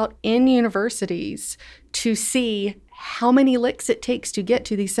carried out in universities to see how many licks it takes to get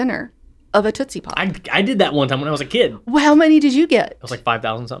to the center of a Tootsie Pop. I did that one time when I was a kid. It Well, how many did you get? was like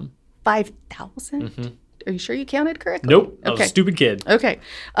 5,000 something. 5,000? Are you sure you counted correctly? Nope. I was a stupid kid. Okay.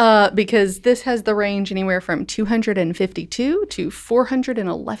 Because this has the range anywhere from 252 to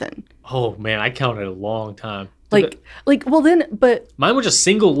 411. Oh, man. I counted a long time. Well then, but Mine were just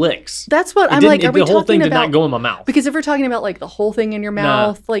single licks. that's what It I'm didn't- like, are we the whole thing talking did about? not go in my mouth. Because if we're talking about like the whole thing in your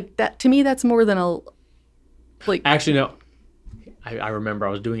mouth, like that, to me, that's more than a, like, Actually, no. I remember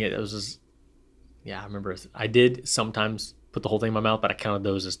I was doing it. It was just, yeah, I remember. I did sometimes put the whole thing in my mouth, but I counted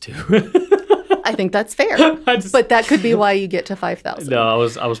those as two. I think that's fair. just- But that could be why you get to 5,000. No, I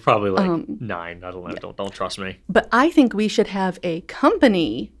was probably like 9. I don't know. Don't trust me. But I think we should have a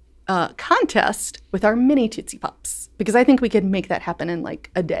company contest with our mini Tootsie Pops, because I think we could make that happen in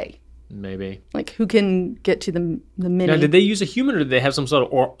like a day. Maybe. Like who can get to the mini? Now, did they use a human, or did they have some sort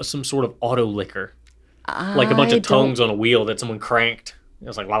of auto licker, like a bunch of tongues on a wheel that someone cranked? It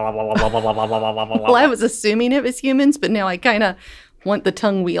was like blah blah blah blah blah blah blah blah blah blah. Well, I was assuming it was humans, but now I kind of want the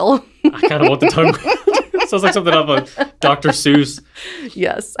tongue wheel. I kind of want the tongue. Sounds like something off of Dr. Seuss.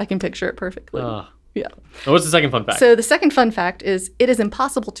 Yes, I can picture it perfectly. Yeah. Now, what's the second fun fact? So the second fun fact is it is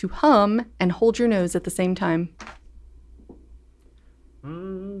impossible to hum and hold your nose at the same time.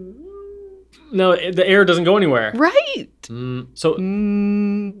 No, the air doesn't go anywhere. Right. So,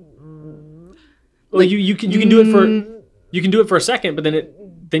 well, you can do it for a second, but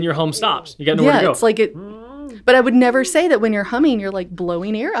then your hum stops. You got nowhere to go. It's like it. But I would never say that when you're humming, you're like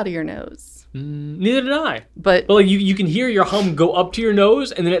blowing air out of your nose. Neither did I. But like you can hear your hum go up to your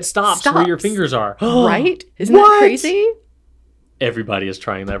nose, and then it stops where your fingers are. Right? Isn't that crazy? Everybody is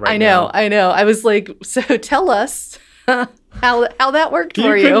trying that right now. I know. I was like, so tell us how that worked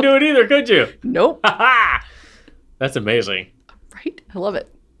for you. You couldn't do it either, could you? Nope. That's amazing. Right? I love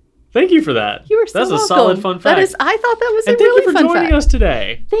it. Thank you for that. You were so welcome. That's a solid fun fact. I thought that was and a really fun fact. thank you for joining us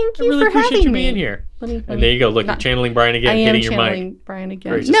today. Thank you I really for appreciate having you me. being here. Let me And there you go. Look, you're channeling Brian again, hitting your mic. I am channeling Brian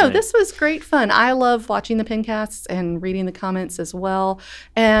again. Gracious No, man. this was great fun. I love watching the Pencasts and reading the comments as well.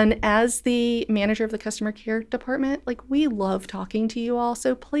 And as the manager of the customer care department, like we love talking to you all.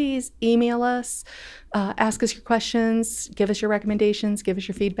 So please email us, ask us your questions, give us your recommendations, give us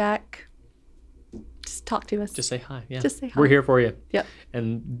your feedback. Just talk to us. Just say hi. Yeah. Just say hi. We're here for you. Yep.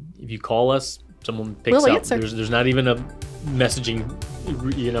 And if you call us, someone picks We'll up. answer. There's not even a messaging,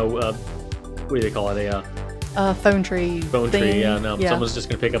 what do they call it? Phone tree. Phone thing. tree. Yeah, no. Someone's just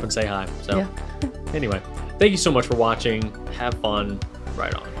going to pick up and say hi. So Yeah. anyway, thank you so much for watching. Have fun.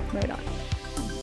 Right on. Right on.